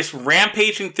 They were just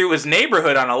rampaging through his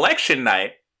neighborhood on election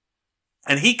night.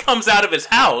 And he comes out of his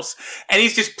house, and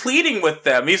he's just pleading with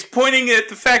them. He's pointing at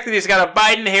the fact that he's got a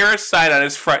Biden-Harris sign on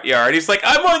his front yard. He's like,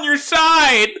 I'm on your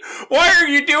side! Why are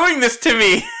you doing this to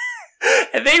me?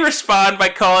 And they respond by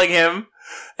calling him,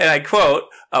 and I quote,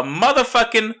 a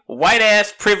motherfucking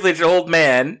white-ass privileged old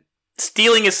man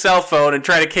stealing his cell phone and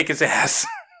trying to kick his ass.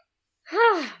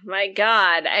 My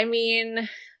God. I mean,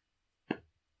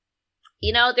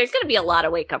 there's going to be a lot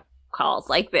of wake-up calls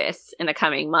like this in the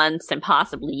coming months and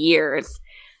possibly years.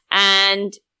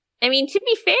 And I mean, to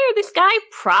be fair, this guy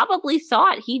probably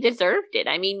thought he deserved it.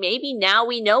 I mean, maybe now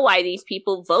we know why these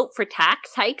people vote for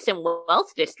tax hikes and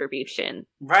wealth distribution.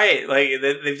 Right.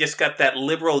 They've just got that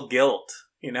liberal guilt,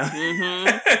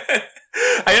 Mm-hmm.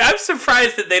 I'm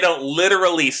surprised that they don't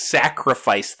literally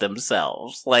sacrifice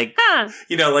themselves. Go down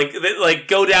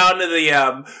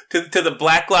to the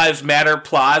Black Lives Matter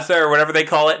Plaza or whatever they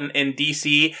call it in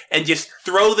DC and just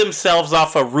throw themselves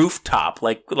off a rooftop,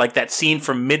 like that scene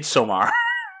from Midsommar.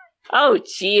 Oh,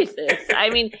 Jesus. I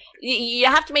mean, you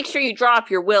have to make sure you draw up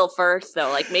your will first,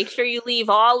 though. Make sure you leave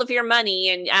all of your money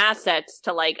and assets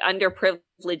to,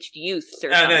 underprivileged youths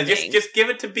or something. No, just give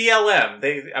it to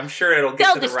BLM. I'm sure it'll get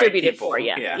They'll to the distribute right it people. for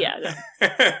you. Yeah.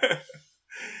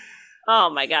 Oh,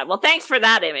 my God. Well, thanks for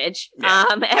that image. Yeah.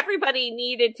 Everybody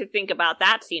needed to think about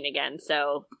that scene again,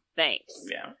 so thanks.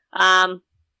 Yeah.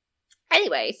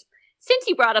 Anyways. Since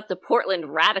you brought up the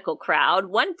Portland radical crowd,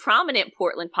 one prominent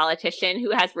Portland politician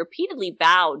who has repeatedly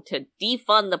vowed to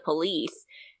defund the police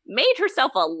made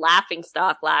herself a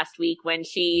laughingstock last week when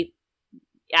she,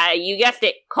 you guessed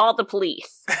it, called the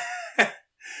police.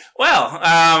 Well,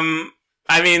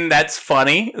 I mean, that's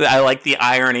funny. I like the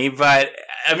irony, but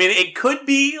I mean, it could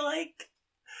be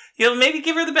maybe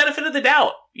give her the benefit of the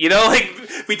doubt. We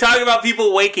talk about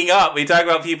people waking up. We talk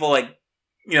about people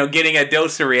getting a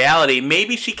dose of reality.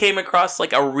 Maybe she came across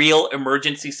like a real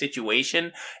emergency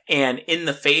situation, and in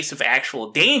the face of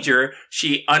actual danger,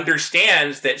 she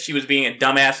understands that she was being a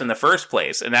dumbass in the first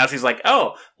place. And now she's like,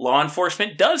 oh, law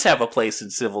enforcement does have a place in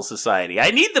civil society.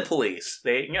 I need the police.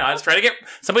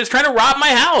 Somebody's trying to rob my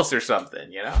house or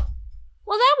something,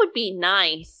 Well, that would be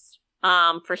nice,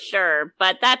 for sure,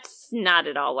 but that's not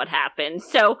at all what happened.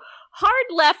 So, hard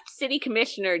left city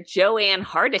commissioner Joanne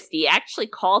Hardesty actually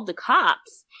called the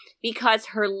cops because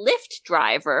her Lyft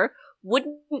driver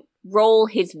wouldn't roll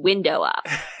his window up.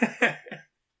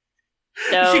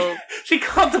 So she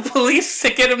called the police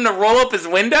to get him to roll up his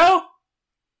window?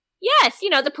 Yes,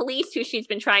 the police who she's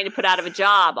been trying to put out of a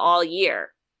job all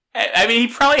year. I mean,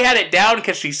 he probably had it down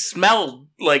because she smelled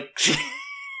like she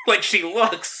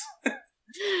looks.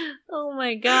 Oh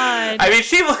my god. I mean,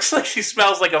 she looks like she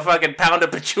smells like a fucking pound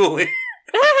of patchouli.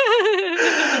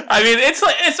 I mean,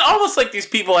 it's almost like these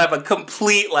people have a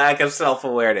complete lack of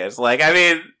self-awareness. Like, I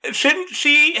mean, shouldn't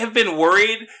she have been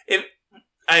worried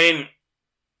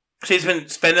she's been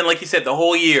spending, like you said, the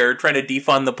whole year trying to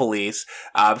defund the police.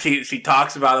 She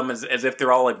talks about them as if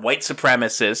they're all like white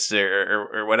supremacists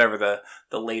or whatever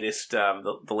the latest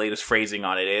the latest phrasing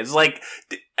on it is. Like,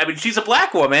 I mean, she's a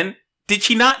black woman. Did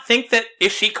she not think that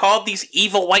if she called these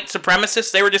evil white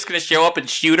supremacists, they were just going to show up and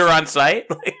shoot her on sight?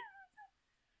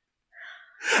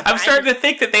 I'm starting to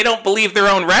think that they don't believe their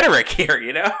own rhetoric here,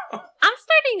 I'm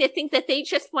starting to think that they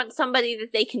just want somebody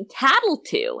that they can tattle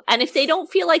to. And if they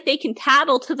don't feel like they can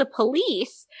tattle to the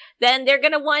police, then they're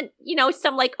going to want,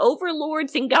 some like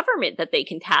overlords in government that they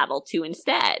can tattle to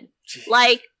instead. Jeez.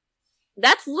 Like,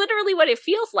 that's literally what it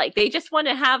feels like. They just want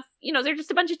to have, they're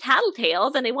just a bunch of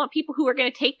tattletales, and they want people who are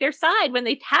going to take their side when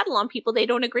they tattle on people they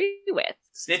don't agree with.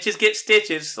 Snitches get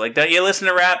stitches. Like, don't you listen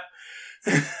to rap?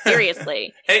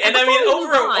 Seriously. and I mean,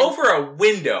 over a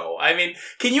window. I mean,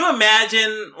 can you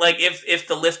imagine, like, if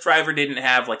the Lyft driver didn't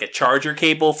have, like, a charger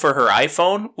cable for her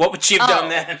iPhone? What would she have done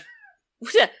then?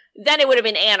 Then it would have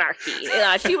been anarchy.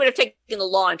 She would have taken the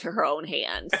law into her own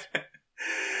hands.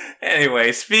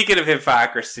 Anyway, speaking of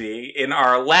hypocrisy, in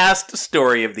our last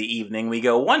story of the evening, we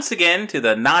go once again to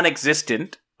the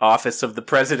non-existent office of the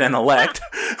president-elect,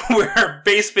 where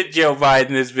Basement Joe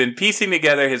Biden has been piecing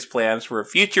together his plans for a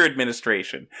future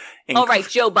administration. Oh, right.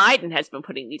 Joe Biden has been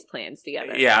putting these plans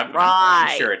together. Yeah,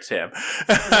 I'm sure it's him.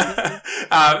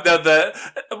 I'll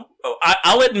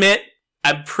admit,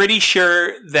 I'm pretty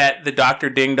sure that the Dr.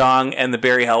 Ding Dong and the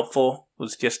Very Helpful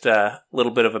was just a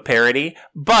little bit of a parody,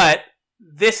 but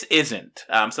this isn't.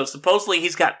 So supposedly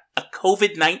he's got a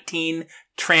COVID-19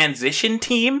 transition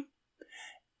team,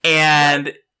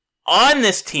 and on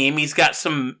this team, he's got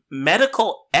some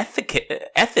medical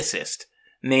ethicist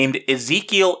named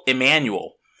Ezekiel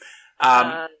Emanuel.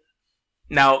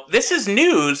 Now, this is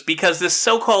news because this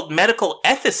so-called medical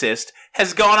ethicist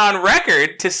has gone on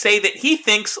record to say that he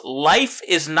thinks life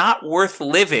is not worth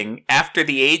living after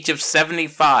the age of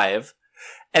 75,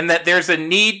 and that there's a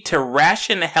need to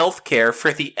ration health care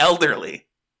for the elderly.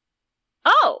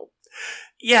 Oh.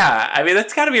 Yeah, I mean,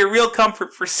 that's got to be a real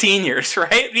comfort for seniors,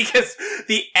 right? Because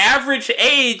the average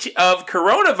age of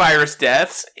coronavirus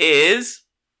deaths is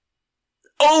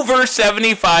over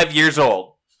 75 years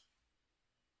old.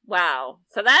 Wow.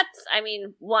 So that's,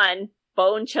 one,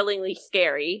 bone-chillingly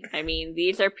scary. I mean,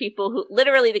 these are people who,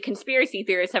 literally the conspiracy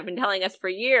theorists have been telling us for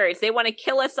years, they want to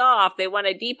kill us off, they want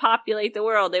to depopulate the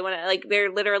world, they want to,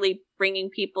 they're literally bringing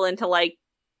people into,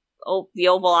 the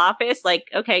Oval Office.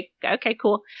 Okay,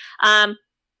 cool.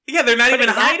 Yeah, they're not even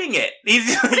hiding it.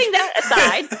 Putting that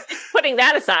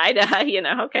aside,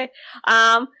 okay.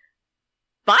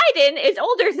 Biden is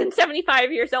older than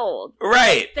 75 years old.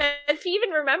 Right. Does he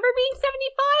even remember being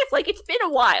 75? It's been a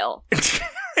while.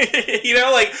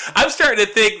 I'm starting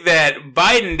to think that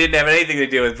Biden didn't have anything to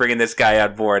do with bringing this guy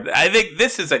on board. I think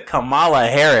this is a Kamala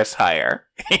Harris hire.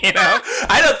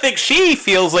 I don't think she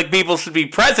feels like people should be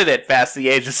president past the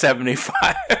age of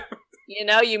 75.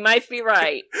 You might be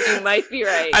right.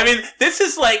 I mean, this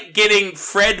is like getting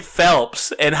Fred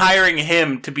Phelps and hiring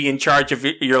him to be in charge of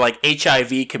your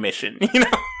HIV commission,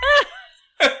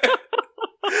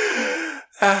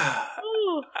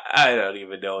 I don't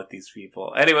even know what these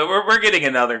people. Anyway, we're getting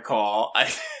another call.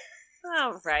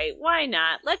 All right, why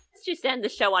not? Let's just end the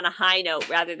show on a high note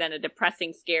rather than a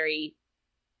depressing, scary,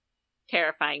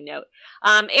 terrifying note.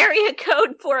 Area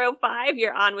code 405,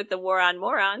 you're on with the War on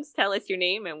Morons. Tell us your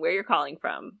name and where you're calling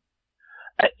from.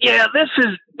 Yeah, this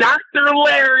is Dr.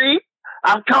 Larry.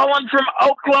 I'm calling from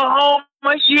Oklahoma.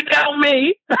 You know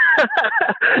me.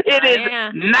 It is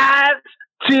nice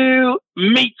to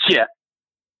meet you.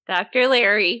 Dr.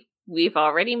 Larry, we've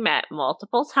already met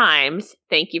multiple times.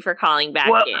 Thank you for calling back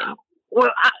in.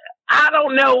 Well, I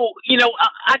don't know. You know,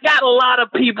 I got a lot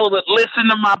of people that listen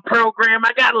to my program.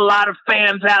 I got a lot of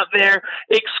fans out there.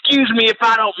 Excuse me if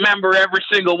I don't remember every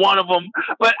single one of them,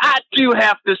 but I do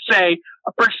have to say,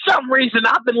 for some reason,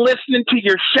 I've been listening to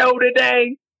your show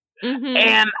today,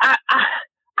 and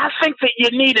I think that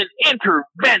you need an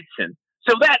intervention.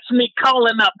 So that's me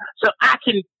calling up so I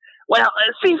can,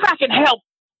 see if I can help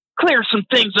clear some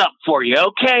things up for you,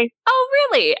 okay? Oh,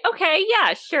 really? Okay,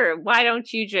 yeah, sure. Why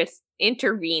don't you just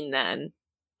intervene then?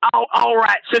 Oh, all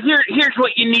right. So here's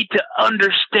what you need to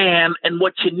understand and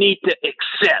what you need to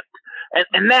accept.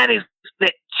 And that is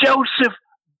that Joseph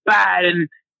Biden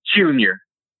Jr.,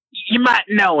 you might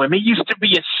know him. He used to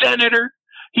be a senator.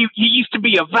 He used to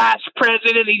be a vice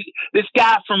president. He's this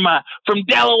guy from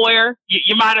Delaware.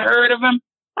 You might have heard of him.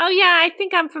 Oh, yeah, I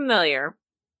think I'm familiar.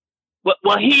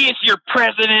 Well, he is your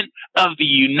president of the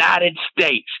United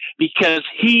States because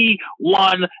he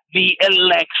won the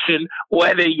election,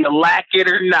 whether you like it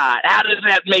or not. How does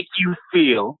that make you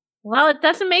feel? Well, it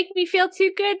doesn't make me feel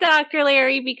too good, Dr.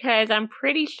 Larry, because I'm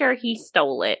pretty sure he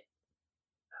stole it.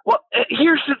 Well,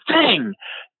 here's the thing.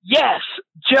 Yes,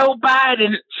 Joe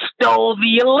Biden stole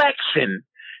the election.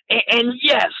 And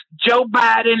yes, Joe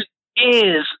Biden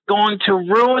is going to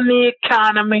ruin the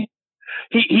economy.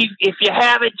 If you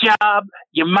have a job,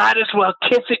 you might as well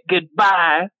kiss it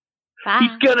goodbye. Bye.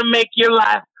 He's going to make your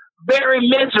life very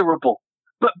miserable.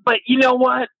 But you know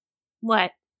what?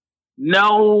 What?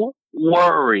 No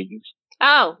worries.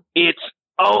 Oh. It's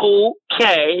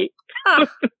okay. Huh.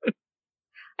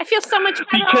 I feel so much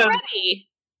better already.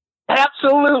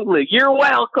 Absolutely. You're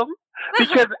welcome.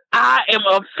 Because I am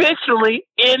officially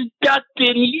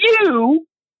inducting you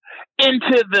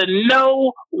into the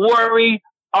No Worry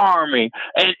Army.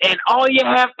 And all you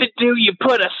have to do, you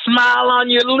put a smile on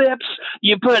your lips,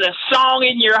 you put a song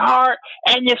in your heart,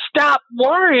 and you stop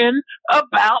worrying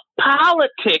about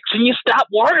politics, and you stop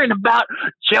worrying about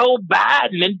Joe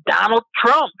Biden and Donald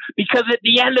Trump, because at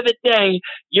the end of the day,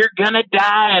 you're gonna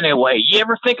die anyway. You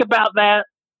ever think about that?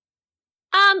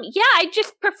 Yeah, I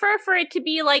just prefer for it to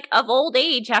be like of old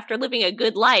age after living a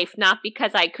good life, not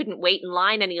because I couldn't wait in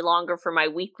line any longer for my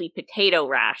weekly potato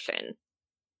ration.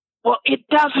 Well, it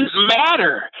doesn't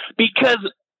matter, because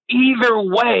either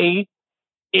way,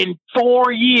 in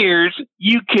 4 years,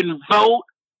 you can vote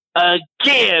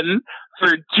again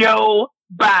for Joe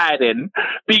Biden,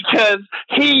 because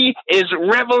he is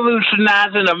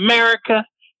revolutionizing America.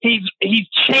 He's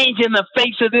changing the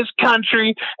face of this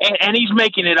country, and he's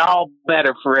making it all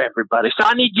better for everybody. So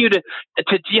I need you to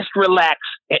just relax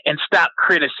and stop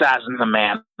criticizing the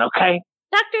man, okay?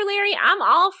 Dr. Larry, I'm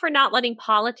all for not letting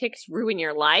politics ruin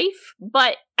your life,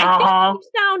 but I think you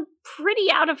sound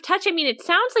pretty out of touch. I mean, it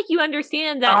sounds like you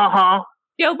understand that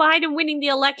Joe Biden winning the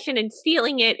election and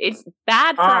stealing it is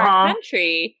bad for our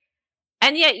country,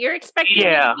 and yet you're expecting me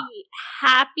to be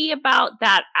happy about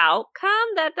that outcome?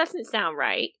 That doesn't sound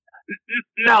right.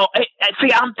 No,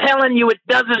 see, I'm telling you, it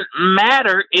doesn't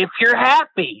matter if you're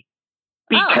happy,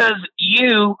 because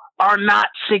you are not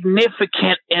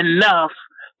significant enough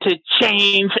to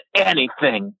change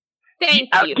anything. Thank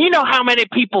you. Do you know how many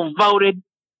people voted?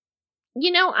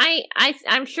 You know,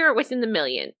 I'm sure it was in the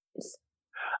millions.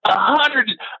 About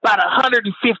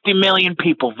 150 million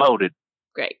people voted.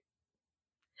 Great.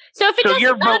 So if it doesn't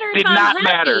your matter vote if did I'm not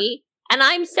happy, matter, and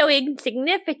I'm so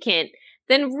insignificant,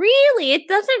 then really it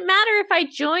doesn't matter if I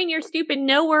join your stupid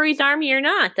No Worries Army or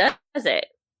not, does it?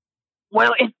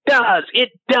 Well, it does. It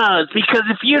does. Because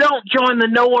if you don't join the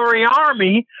No Worry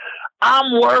Army,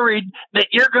 I'm worried that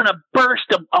you're going to burst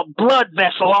a blood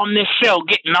vessel on this show,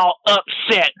 getting all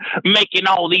upset, making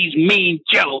all these mean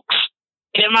jokes.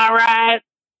 Am I right?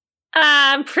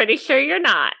 I'm pretty sure you're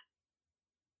not.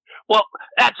 Well,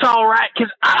 that's all right,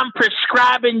 because I'm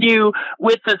prescribing you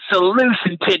with a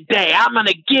solution today. I'm going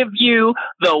to give you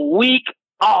the week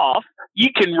off. You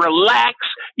can relax.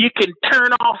 You can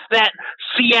turn off that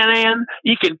CNN.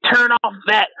 You can turn off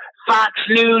that Fox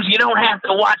News. You don't have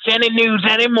to watch any news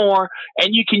anymore,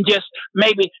 and you can just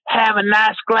maybe have a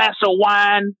nice glass of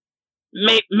wine,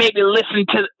 maybe listen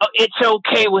to It's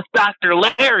Okay with Dr.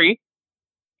 Larry,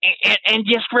 and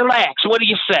just relax. What do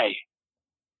you say?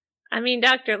 I mean,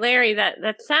 Dr. Larry,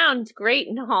 that sounds great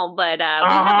and all, but we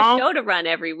have a show to run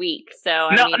every week, so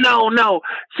No.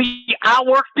 See, I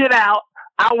worked it out.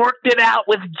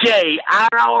 With Jay. I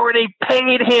already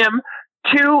paid him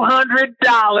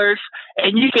 $200,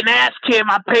 and you can ask him.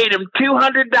 I paid him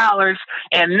 $200,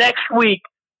 and next week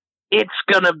it's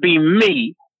gonna be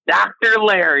me, Dr.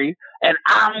 Larry, and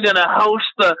I'm gonna host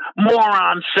the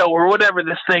Moron Show or whatever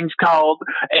this thing's called,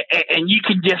 and you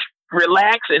can just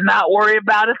relax and not worry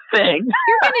about a thing.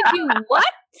 You're gonna do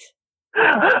what?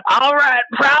 All right,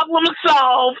 problem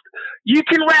solved. You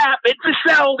can rap. It's a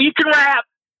show. You can rap.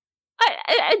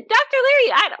 Dr. Larry,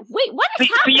 wait, what is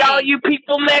happening? See all you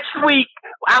people next week.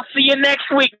 I'll see you next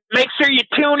week. Make sure you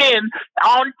tune in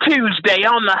on Tuesday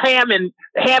on the Hammond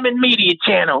Media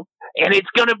Channel. And it's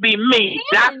going to be me,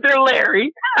 Dr.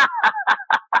 Larry.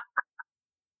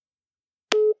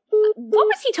 What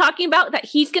was he talking about? That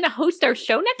he's going to host our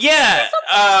show next week? Yeah,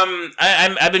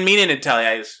 I've been meaning to tell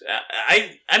you.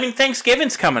 I mean,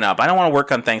 Thanksgiving's coming up. I don't want to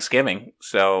work on Thanksgiving.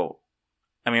 So,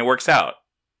 I mean, it works out.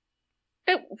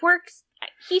 It works.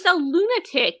 He's a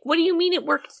lunatic. What do you mean it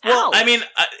works Well, out? I mean,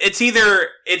 it's either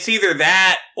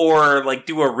that or like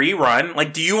do a rerun.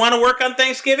 Like, do you want to work on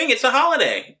Thanksgiving? It's a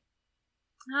holiday.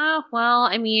 Oh, well,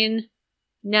 I mean,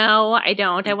 no, I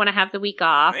don't. I want to have the week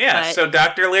off. Yeah. But... So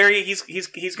Dr. Larry, he's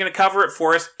going to cover it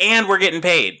for us, and we're getting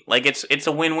paid. Like it's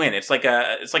a win-win. It's like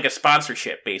a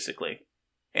sponsorship, basically.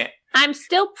 Yeah. I'm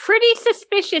still pretty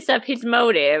suspicious of his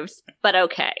motives, but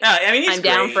okay. I mean, I'm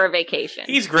down for a vacation.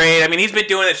 He's great. I mean, he's been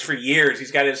doing this for years.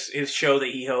 He's got his show that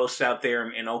he hosts out there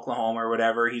in Oklahoma or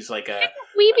whatever. He's like a... Shouldn't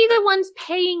we be the ones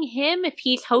paying him if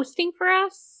he's hosting for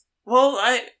us? Well,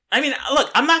 I mean,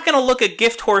 look, I'm not going to look a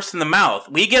gift horse in the mouth.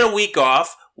 We get a week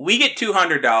off. We get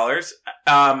 $200.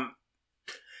 I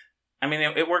mean,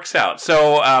 it works out.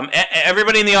 So,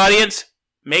 everybody in the audience...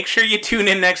 Make sure you tune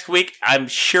in next week. I'm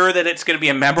sure that it's going to be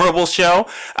a memorable show.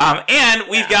 And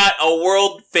we've got a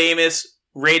world-famous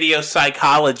radio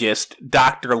psychologist,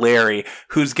 Dr. Larry,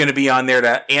 who's going to be on there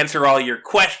to answer all your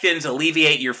questions,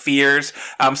 alleviate your fears.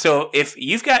 So if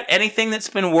you've got anything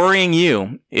that's been worrying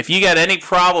you, if you got any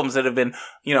problems that have been,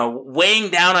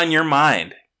 weighing down on your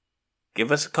mind,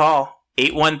 give us a call.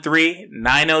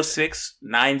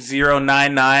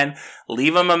 813-906-9099.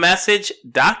 Leave him a message.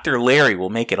 Dr. Larry will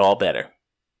make it all better.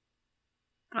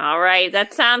 All right,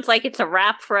 that sounds like it's a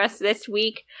wrap for us this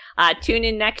week. Tune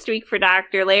in next week for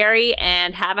Dr. Larry,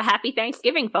 and have a happy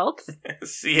Thanksgiving, folks.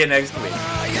 See you next week.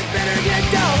 You better get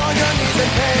down on your knees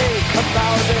and pay